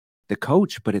having the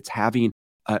coach, but it's having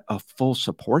a full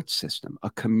support system,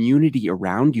 a community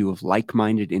around you of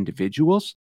like-minded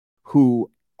individuals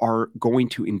who are going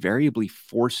to invariably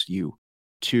force you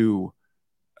to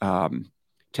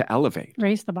elevate.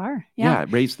 Raise the bar. Yeah,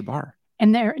 raise the bar.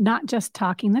 And they're not just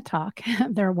talking the talk,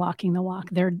 they're walking the walk.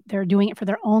 They're doing it for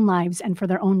their own lives and for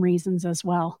their own reasons as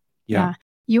well. Yeah.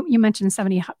 You mentioned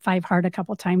 75 hard a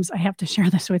couple of times. I have to share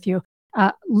this with you.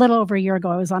 Little over a year ago,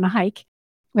 I was on a hike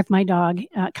with my dog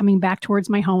coming back towards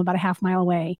my home about a half mile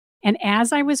away. And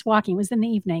as I was walking, it was in the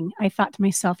evening, I thought to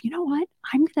myself, you know what?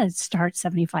 I'm going to start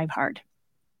 75 hard.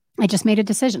 I just made a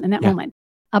decision in that moment.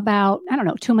 About,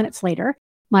 2 minutes later,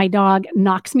 my dog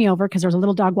knocks me over because there's a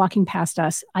little dog walking past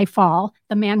us. I fall,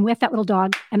 the man with that little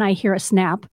dog, and I hear a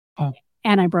snap,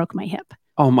 and I broke my hip.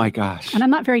 Oh my gosh. And I'm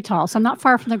not very tall, so I'm not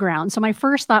far from the ground. So my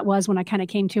first thought was, when I kind of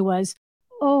came to, was,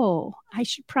 I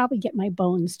should probably get my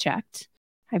bones checked.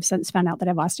 I've since found out that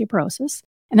I have osteoporosis.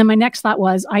 And then my next thought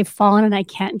was, I've fallen and I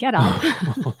can't get up.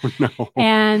 Oh, no.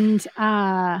 And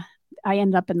I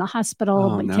ended up in the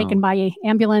hospital, taken by an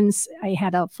ambulance. I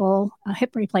had a full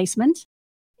hip replacement.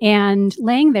 And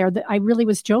laying there, I really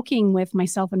was joking with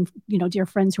myself and, dear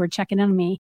friends who were checking in on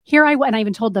me. Here I was, and I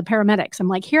even told the paramedics, I'm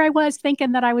like, here I was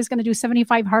thinking that I was going to do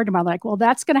 75 hard tomorrow. They're like, well,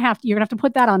 you're going to have to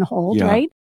put that on hold,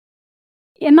 right?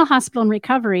 In the hospital in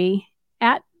recovery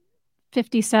at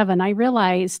 57, I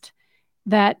realized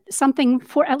that something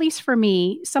at least for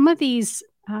me, some of these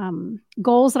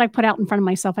goals that I put out in front of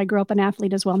myself. I grew up an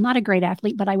athlete as well, not a great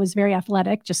athlete, but I was very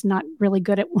athletic, just not really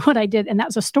good at what I did. And that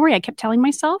was a story I kept telling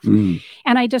myself. And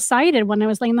I decided when I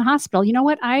was laying in the hospital, you know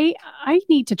what, I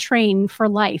need to train for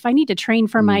life. I need to train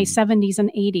for my 70s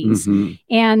and 80s.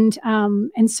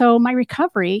 And so my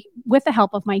recovery, with the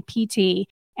help of my PT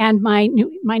and my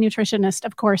nutritionist,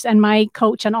 of course, and my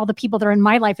coach and all the people that are in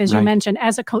my life, as you mentioned,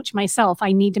 as a coach myself,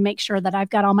 I need to make sure that I've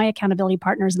got all my accountability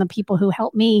partners and the people who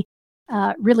help me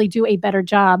really do a better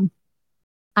job.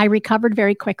 I recovered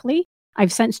very quickly.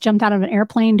 I've since jumped out of an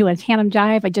airplane, do a tandem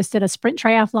dive. I just did a sprint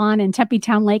triathlon in Tempe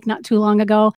Town Lake not too long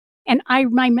ago. And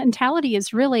my mentality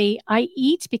is really, I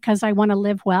eat because I want to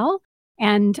live well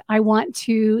and I want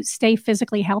to stay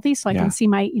physically healthy so I can see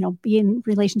be in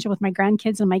relationship with my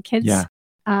grandkids and my kids.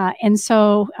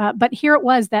 But here it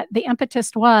was that the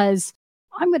impetus was,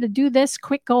 I'm going to do this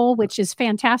quick goal, which is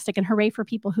fantastic, and hooray for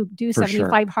people who do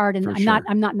 75 hard. And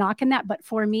I'm not knocking that, but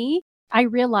for me, I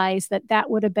realized that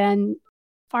would have been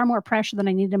far more pressure than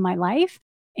I needed in my life.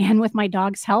 And with my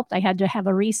dog's help, I had to have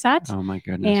a reset. Oh my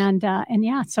goodness! And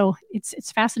yeah, so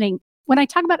it's fascinating. When I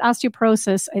talk about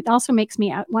osteoporosis, it also makes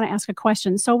me want to ask a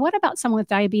question. So, what about someone with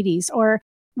diabetes or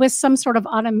with some sort of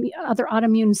other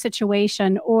autoimmune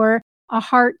situation or a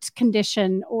heart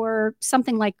condition or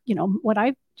something like what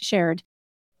I've shared?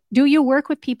 Do you work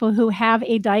with people who have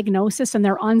a diagnosis and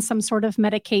they're on some sort of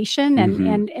medication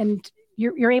and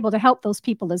you're able to help those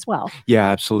people as well? Yeah,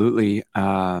 absolutely.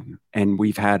 And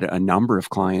we've had a number of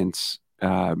clients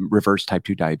reverse type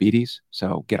 2 diabetes.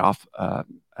 So get off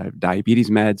diabetes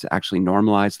meds, actually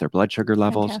normalize their blood sugar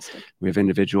levels. Fantastic. We have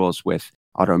individuals with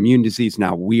autoimmune disease.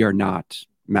 Now, we are not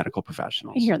medical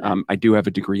professionals. I hear that. I do have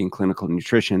a degree in clinical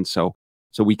nutrition, so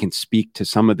we can speak to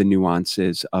some of the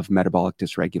nuances of metabolic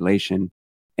dysregulation.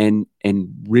 And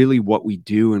really what we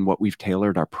do and what we've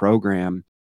tailored our program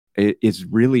is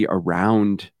really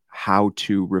around how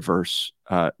to reverse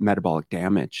metabolic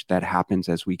damage that happens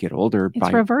as we get older.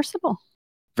 It's reversible.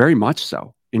 Very much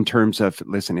so. In terms of,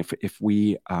 listen, if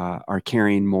we are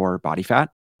carrying more body fat,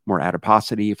 more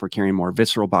adiposity, if we're carrying more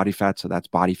visceral body fat, so that's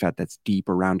body fat that's deep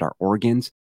around our organs,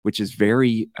 which is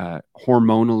very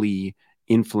hormonally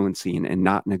influencing and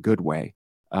not in a good way.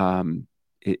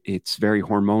 It's very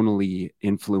hormonally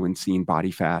influencing body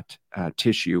fat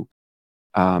tissue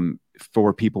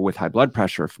for people with high blood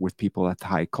pressure, with people with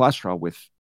high cholesterol, with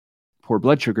poor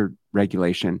blood sugar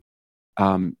regulation.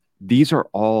 These are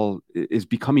all is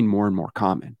becoming more and more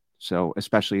common. So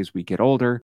especially as we get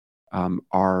older,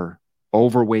 our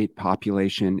overweight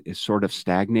population is sort of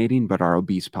stagnating, but our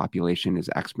obese population is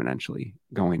exponentially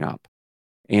going up.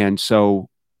 And so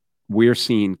we're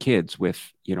seeing kids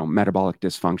with, metabolic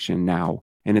dysfunction now.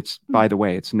 And it's, by the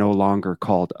way, it's no longer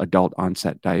called adult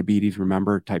onset diabetes.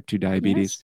 Remember, type 2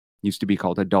 diabetes used to be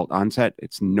called adult onset.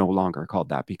 It's no longer called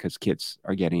that because kids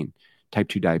are getting type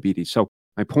 2 diabetes. So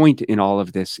my point in all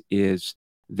of this is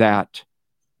that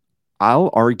I'll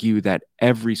argue that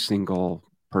every single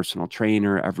personal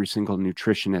trainer, every single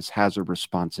nutritionist has a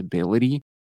responsibility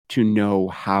to know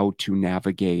how to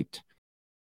navigate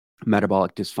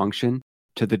metabolic dysfunction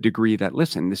to the degree that,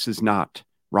 listen, this is not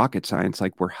rocket science.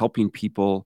 Like, we're helping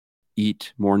people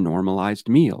eat more normalized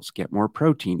meals, get more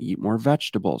protein, eat more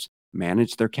vegetables,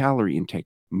 manage their calorie intake,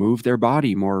 move their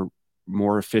body more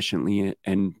efficiently,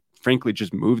 and frankly,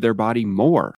 just move their body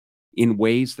more in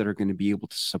ways that are going to be able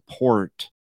to support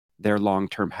their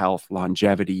long-term health,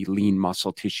 longevity, lean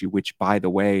muscle tissue, which, by the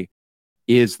way,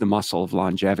 is the muscle of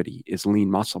longevity, is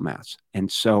lean muscle mass.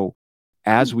 And so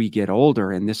as we get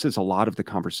older, and this is a lot of the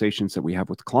conversations that we have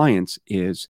with clients,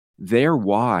 is their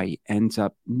why ends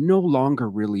up no longer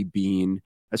really being,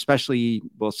 especially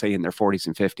we'll say in their 40s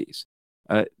and 50s,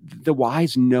 the why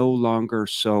is no longer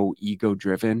so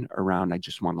ego-driven around, I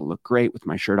just want to look great with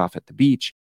my shirt off at the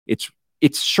beach. It's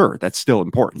sure, that's still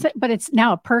important. But it's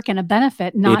now a perk and a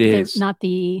benefit, not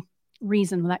the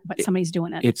reason that somebody's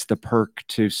doing it. It's the perk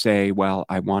to say, well,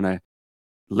 I want to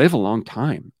live a long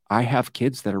time. I have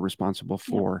kids that are responsible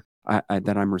for,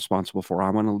 that I'm responsible for. I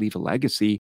want to leave a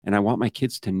legacy, and I want my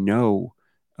kids to know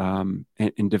and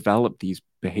develop these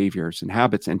behaviors and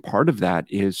habits. And part of that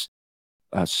is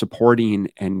supporting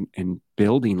and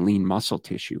building lean muscle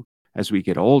tissue as we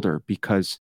get older,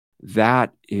 because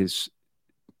that is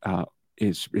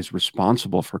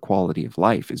responsible for quality of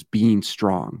life, is being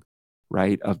strong,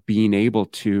 right? Of being able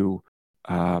to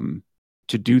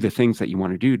do the things that you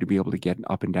want to do, to be able to get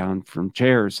up and down from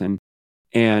chairs.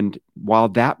 And while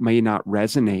that may not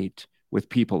resonate with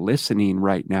people listening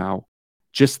right now,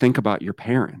 just think about your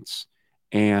parents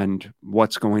and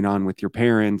what's going on with your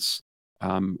parents,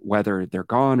 whether they're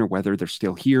gone or whether they're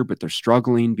still here, but they're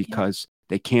struggling because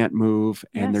they can't move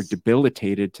and they're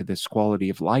debilitated to this quality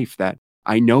of life that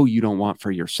I know you don't want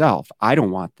for yourself. I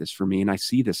don't want this for me. And I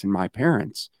see this in my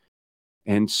parents.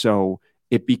 And so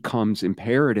it becomes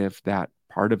imperative that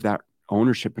part of that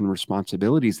ownership and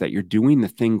responsibilities that you're doing the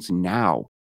things now,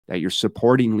 that you're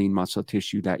supporting lean muscle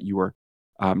tissue, that you are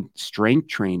strength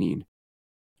training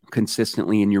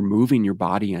consistently, and you're moving your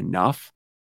body enough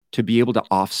to be able to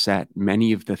offset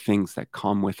many of the things that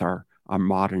come with our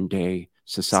modern day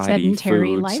society,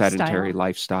 sedentary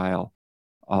lifestyle,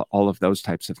 all of those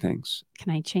types of things.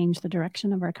 Can I change the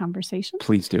direction of our conversation?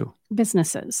 Please do.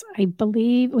 Businesses, I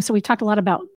believe. So we talked a lot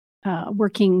about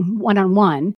working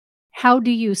one-on-one. How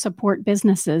do you support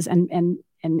businesses and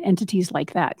entities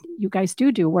like that? You guys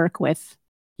do work with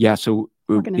so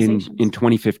in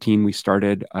 2015, we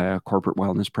started a corporate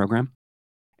wellness program.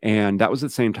 And that was at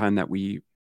the same time that we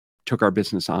took our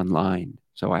business online.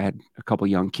 So I had a couple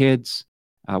young kids,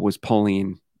 was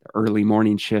pulling early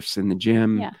morning shifts in the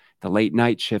gym, the late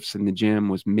night shifts in the gym,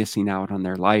 was missing out on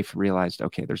their life, realized,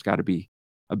 okay, there's got to be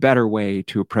a better way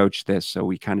to approach this. So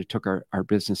we kind of took our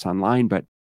business online, but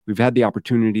we've had the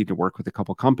opportunity to work with a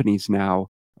couple companies now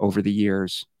over the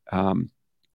years.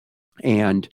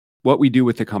 And what we do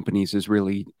with the companies is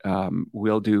really,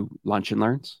 we'll do lunch and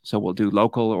learns. So we'll do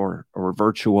local or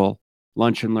virtual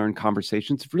lunch and learn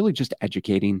conversations, really just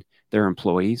educating their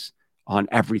employees on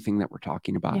everything that we're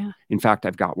talking about. Yeah. In fact,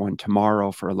 I've got one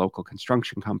tomorrow for a local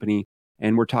construction company,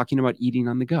 and we're talking about eating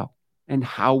on the go and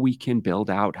how we can build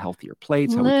out healthier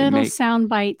plates. Little sound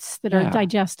bites that are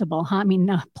digestible. Huh? I mean,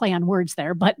 play on words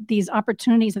there, but these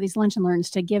opportunities of these lunch and learns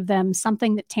to give them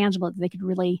something that tangible that they could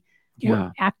really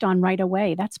act on right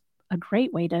away. That's a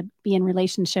great way to be in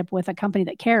relationship with a company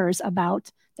that cares about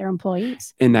their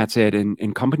employees. And that's it.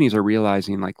 And companies are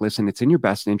realizing, like, listen, it's in your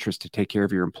best interest to take care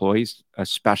of your employees,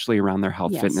 especially around their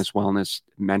health, fitness, wellness,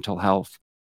 mental health.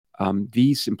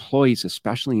 These employees,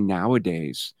 especially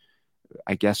nowadays,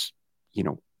 I guess,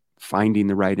 finding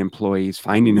the right employees,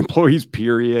 finding employees,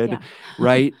 period,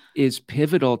 right, is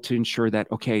pivotal to ensure that,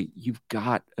 okay, you've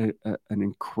got an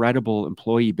incredible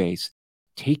employee base.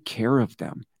 Take care of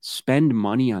them, spend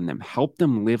money on them, help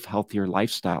them live healthier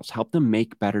lifestyles, help them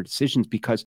make better decisions,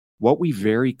 because what we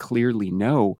very clearly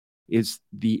know is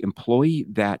the employee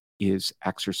that is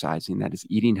exercising, that is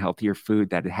eating healthier food,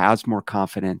 that has more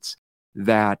confidence,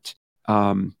 that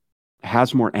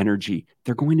has more energy,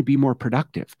 they're going to be more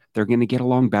productive. They're going to get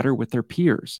along better with their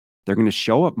peers. They're going to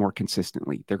show up more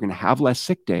consistently. They're going to have less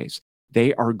sick days.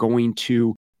 They are going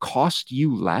to cost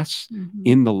you less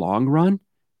in the long run,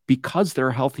 because they're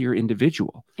a healthier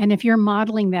individual. And if you're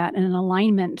modeling that in an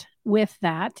alignment with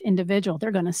that individual,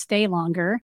 they're going to stay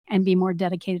longer and be more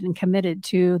dedicated and committed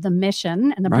to the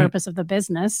mission and the purpose of the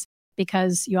business,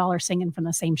 because you all are singing from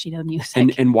the same sheet of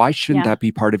music. And why shouldn't that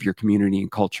be part of your community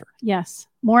and culture? Yes.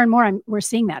 More and more, we're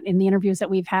seeing that in the interviews that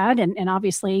we've had. And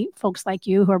obviously, folks like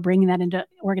you who are bringing that into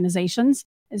organizations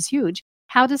is huge.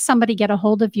 How does somebody get a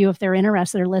hold of you if they're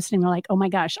interested or listening? They're like, oh my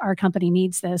gosh, our company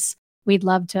needs this. We'd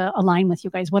love to align with you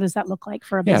guys. What does that look like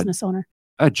for a business owner?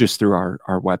 Just through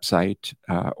our website,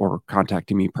 or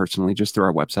contacting me personally, just through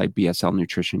our website,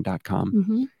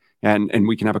 bslnutrition.com. And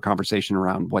we can have a conversation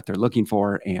around what they're looking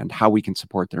for and how we can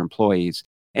support their employees.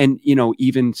 And,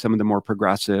 even some of the more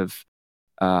progressive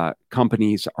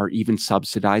companies are even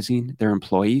subsidizing their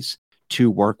employees to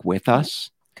work with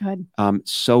us. Good.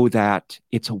 So that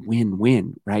it's a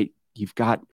win-win, right? You've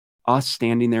got us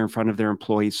standing there in front of their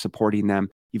employees, supporting them.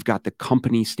 You've got the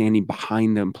company standing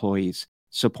behind the employees,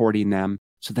 supporting them,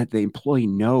 so that the employee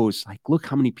knows, like, look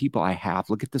how many people I have.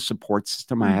 Look at the support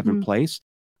system I have in place.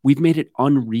 We've made it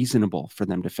unreasonable for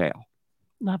them to fail.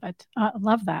 Love it.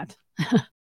 Love that.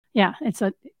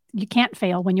 You can't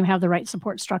fail when you have the right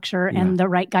support structure and the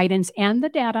right guidance and the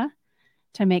data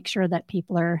to make sure that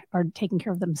people are taking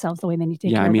care of themselves the way they need to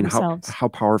take care of themselves. How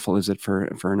powerful is it for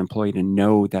an employee to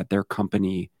know that their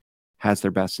company has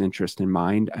their best interest in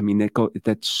mind? I mean,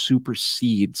 that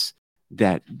supersedes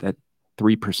that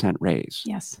 3% raise.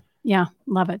 Yes. Yeah.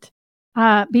 Love it.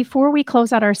 Before we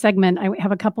close out our segment, I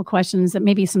have a couple questions that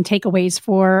maybe some takeaways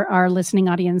for our listening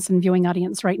audience and viewing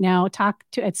audience right now.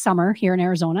 It's summer here in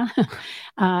Arizona,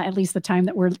 at least the time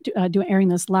that we're airing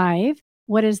this live.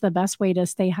 What is the best way to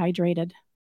stay hydrated?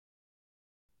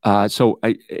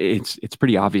 It's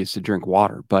pretty obvious to drink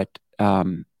water, but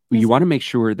you want to make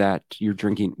sure that you're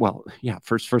drinking. Well, yeah,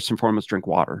 first and foremost, drink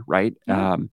water, right?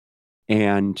 Yeah.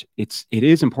 And it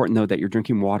is important though that you're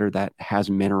drinking water that has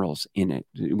minerals in it.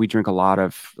 We drink a lot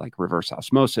of like reverse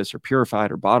osmosis or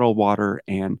purified or bottled water,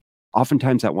 and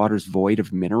oftentimes that water is void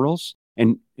of minerals.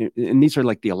 And these are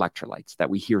like the electrolytes that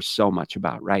we hear so much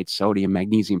about, right? Sodium,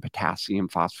 magnesium, potassium,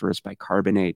 phosphorus,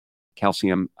 bicarbonate,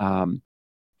 calcium.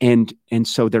 And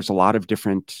so there's a lot of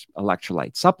different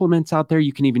electrolyte supplements out there.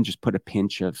 You can even just put a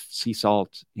pinch of sea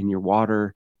salt in your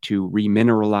water to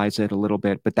remineralize it a little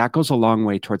bit, but that goes a long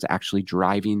way towards actually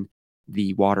driving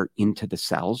the water into the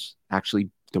cells,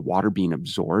 actually the water being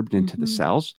absorbed into the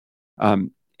cells.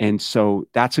 And so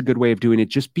that's a good way of doing it.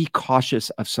 Just be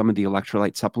cautious of some of the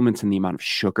electrolyte supplements and the amount of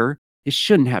sugar. It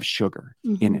shouldn't have sugar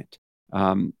in it.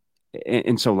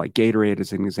 And so like Gatorade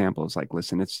as an example is like,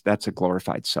 listen, that's a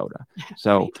glorified soda.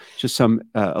 So Right. just some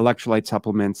electrolyte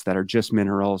supplements that are just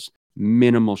minerals,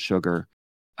 minimal sugar,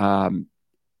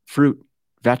 fruit,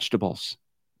 vegetables,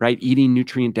 right? Eating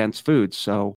nutrient dense foods.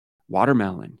 So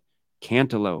watermelon,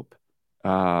 cantaloupe,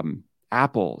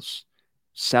 apples,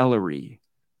 celery,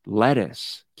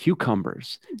 lettuce,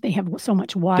 cucumbers. They have so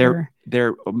much water.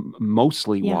 They're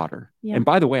mostly water. Yeah. And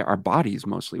by the way, our body is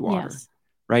mostly water. Yes.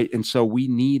 Right. And so we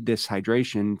need this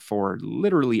hydration for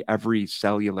literally every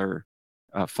cellular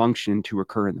function to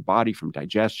occur in the body, from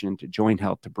digestion to joint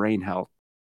health to brain health,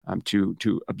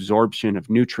 to absorption of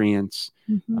nutrients.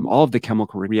 All of the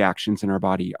chemical reactions in our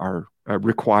body are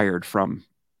required from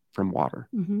water.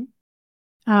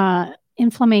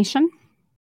 Inflammation.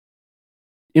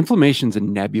 Inflammation's a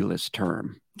nebulous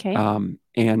term. Okay.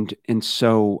 And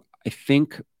so I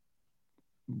think,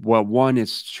 well, one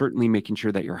is certainly making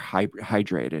sure that you're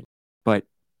hydrated, but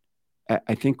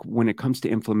I think when it comes to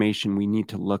inflammation, we need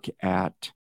to look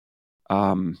at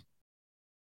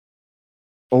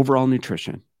overall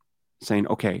nutrition, saying,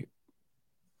 okay,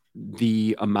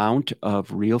 the amount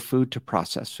of real food to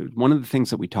processed food. One of the things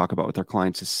that we talk about with our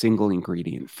clients is single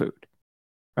ingredient food,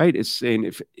 right? It's saying,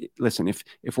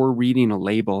 if we're reading a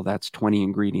label that's 20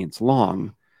 ingredients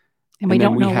long, and we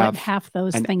don't know what half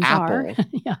those things are.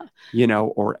 Yeah.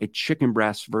 Or a chicken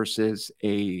breast versus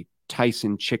a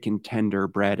Tyson chicken tender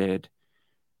breaded.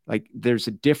 Like there's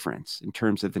a difference in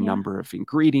terms of the number of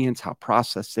ingredients, how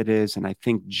processed it is. And I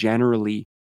think generally,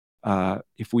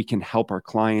 if we can help our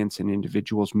clients and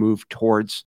individuals move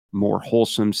towards more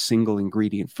wholesome single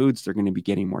ingredient foods, they're going to be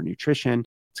getting more nutrition.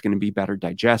 It's going to be better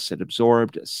digested,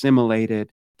 absorbed, assimilated.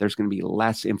 There's going to be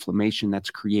less inflammation that's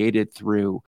created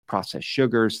through processed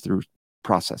sugars, through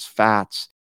processed fats,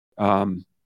 and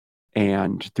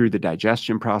through the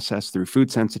digestion process, through food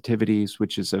sensitivities,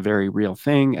 which is a very real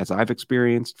thing, as I've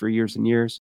experienced for years and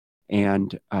years.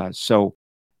 And so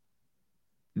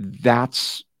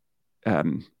that's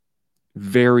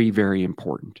very, very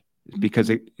important, because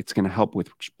it's going to help with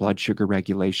blood sugar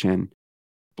regulation,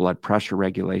 blood pressure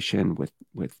regulation,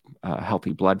 with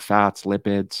healthy blood fats,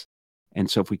 lipids. And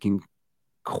so if we can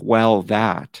quell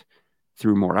that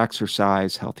through more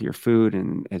exercise, healthier food,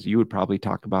 and as you would probably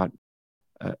talk about,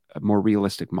 a more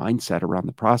realistic mindset around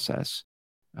the process,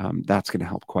 that's going to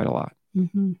help quite a lot.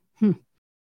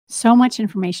 So much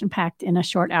information packed in a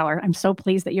short hour. I'm so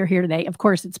pleased that you're here today. Of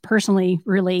course, it's personally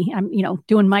really, I'm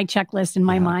doing my checklist in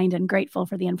my mind and grateful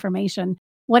for the information.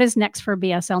 What is next for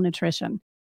BSL Nutrition?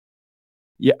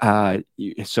 Yeah.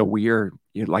 So we're,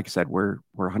 like I said, we're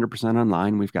 100%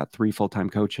 online. We've got 3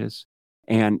 full-time coaches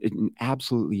and an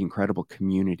absolutely incredible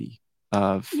community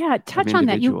of touch on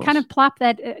that. You kind of plop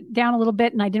that down a little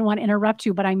bit, and I didn't want to interrupt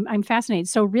you, but I'm fascinated.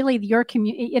 So really, your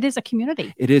community, it is a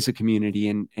community. It is a community,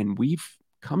 and we've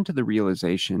come to the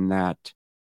realization that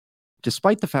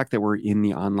despite the fact that we're in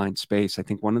the online space, I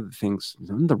think one of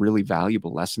the really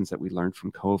valuable lessons that we learned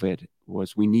from COVID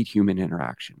was we need human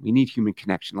interaction. We need human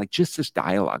connection, like just this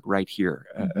dialogue right here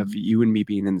of you and me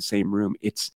being in the same room.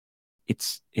 It's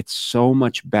so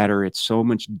much better. It's so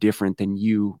much different than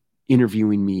you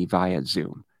interviewing me via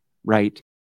Zoom, right?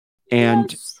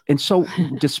 And so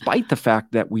despite the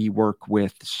fact that we work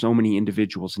with so many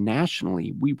individuals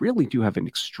nationally, we really do have an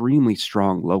extremely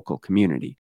strong local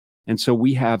community. And so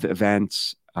we have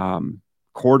events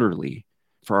quarterly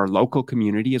for our local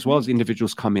community, as well as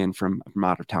individuals come in from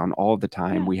out of town all the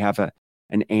time. We have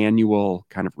an annual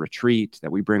kind of retreat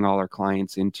that we bring all our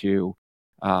clients into,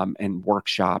 and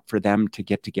workshop for them to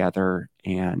get together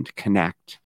and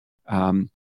connect.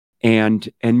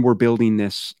 And we're building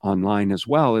this online as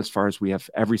well, as far as we have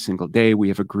every single day, we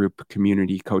have a group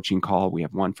community coaching call. We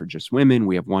have one for just women.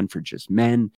 We have one for just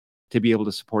men to be able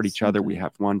to support each other. We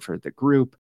have one for the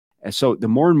group. And so the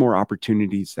more and more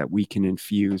opportunities that we can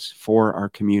infuse for our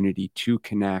community to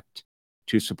connect,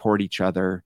 to support each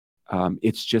other,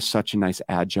 it's just such a nice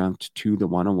adjunct to the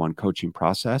one-on-one coaching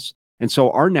process. And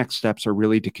so our next steps are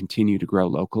really to continue to grow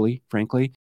locally,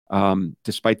 frankly,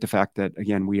 despite the fact that,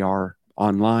 again, we are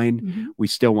online. We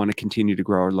still want to continue to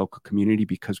grow our local community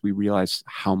because we realize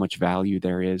how much value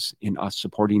there is in us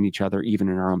supporting each other, even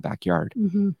in our own backyard.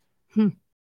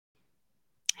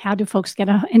 How do folks get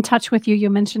in touch with you? You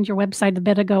mentioned your website a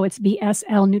bit ago. It's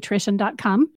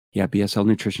bslnutrition.com. Yeah,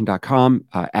 bslnutrition.com,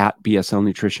 at BSL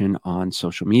Nutrition on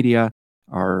social media.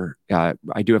 I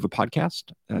do have a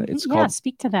podcast. It's called,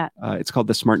 speak to that. It's called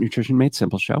the Smart Nutrition Made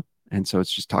Simple Show. And so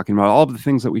it's just talking about all of the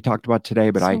things that we talked about today,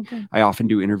 but I often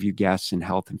do interview guests in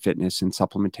health and fitness and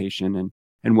supplementation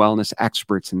and wellness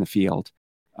experts in the field.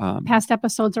 Past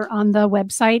episodes are on the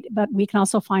website, but we can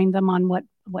also find them on what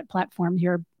platform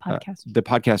your podcast? The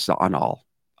podcast is on all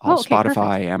Spotify,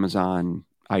 perfect. Amazon,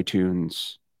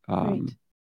 iTunes. Great.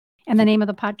 And the name of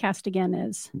the podcast again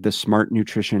is? The Smart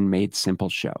Nutrition Made Simple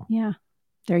Show. Yeah.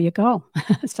 There you go.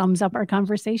 Sums up our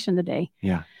conversation today.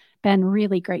 Yeah. Ben,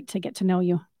 really great to get to know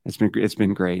you. It's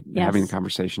been great having the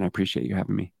conversation. I appreciate you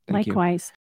having me. Thank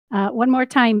Likewise. One more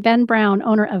time, Ben Brown,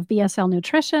 owner of BSL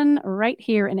Nutrition, right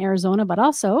here in Arizona, but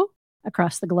also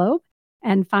across the globe.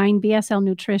 And find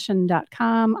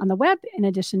bslnutrition.com on the web, in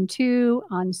addition to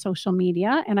on social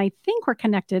media. And I think we're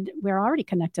connected. We're already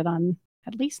connected on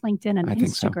at least LinkedIn and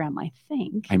Instagram, I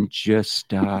think. I'm just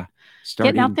starting.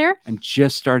 Getting out there? I'm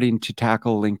just starting to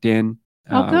tackle LinkedIn.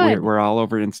 Good. We're all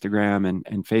over Instagram and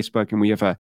Facebook. And we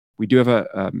do have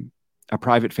a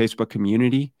private Facebook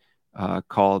community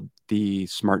called the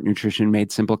Smart Nutrition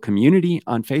Made Simple Community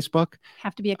on Facebook.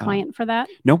 Have to be a client for that?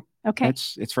 No. Okay.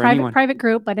 It's for anyone. Private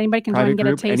group, but anybody can join and get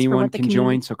a taste anyone for what the can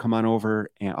join. So come on over,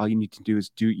 and all you need to do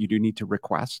is you do need to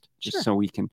request just so we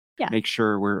can make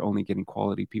sure we're only getting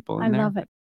quality people in there. I love it.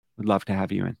 We'd love to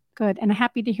have you in. Good. And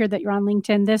happy to hear that you're on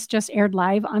LinkedIn. This just aired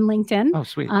live on LinkedIn. Oh,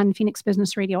 sweet. On Phoenix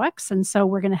Business Radio X. And so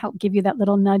we're going to help give you that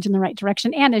little nudge in the right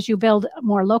direction. And as you build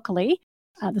more locally,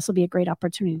 this will be a great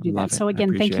opportunity to do that. So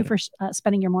again, thank you for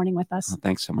spending your morning with us. Well,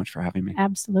 thanks so much for having me.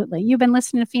 Absolutely. You've been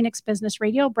listening to Phoenix Business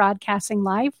Radio, broadcasting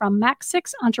live from Mac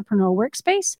 6 Entrepreneur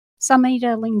Workspace. Some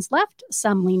media leans left,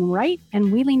 some lean right,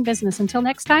 and we lean business. Until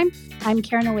next time, I'm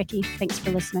Karen Nowicki. Thanks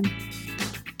for listening.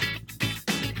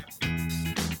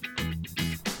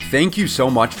 Thank you so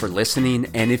much for listening.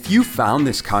 And if you found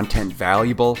this content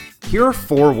valuable, here are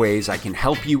 4 ways I can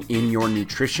help you in your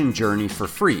nutrition journey for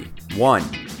free. 1.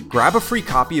 Grab a free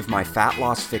copy of my Fat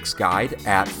Loss Fix Guide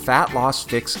at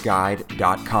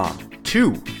fatlossfixguide.com.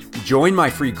 2. Join my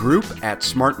free group at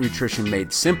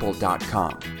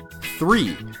smartnutritionmadesimple.com.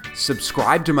 3.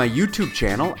 Subscribe to my YouTube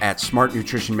channel at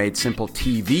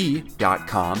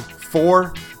smartnutritionmadesimple.tv.com.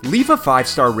 4. Leave a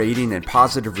 5-star rating and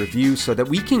positive review so that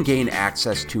we can gain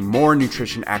access to more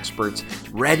nutrition experts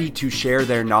ready to share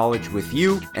their knowledge with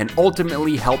you and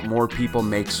ultimately help more people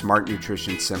make smart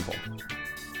nutrition simple.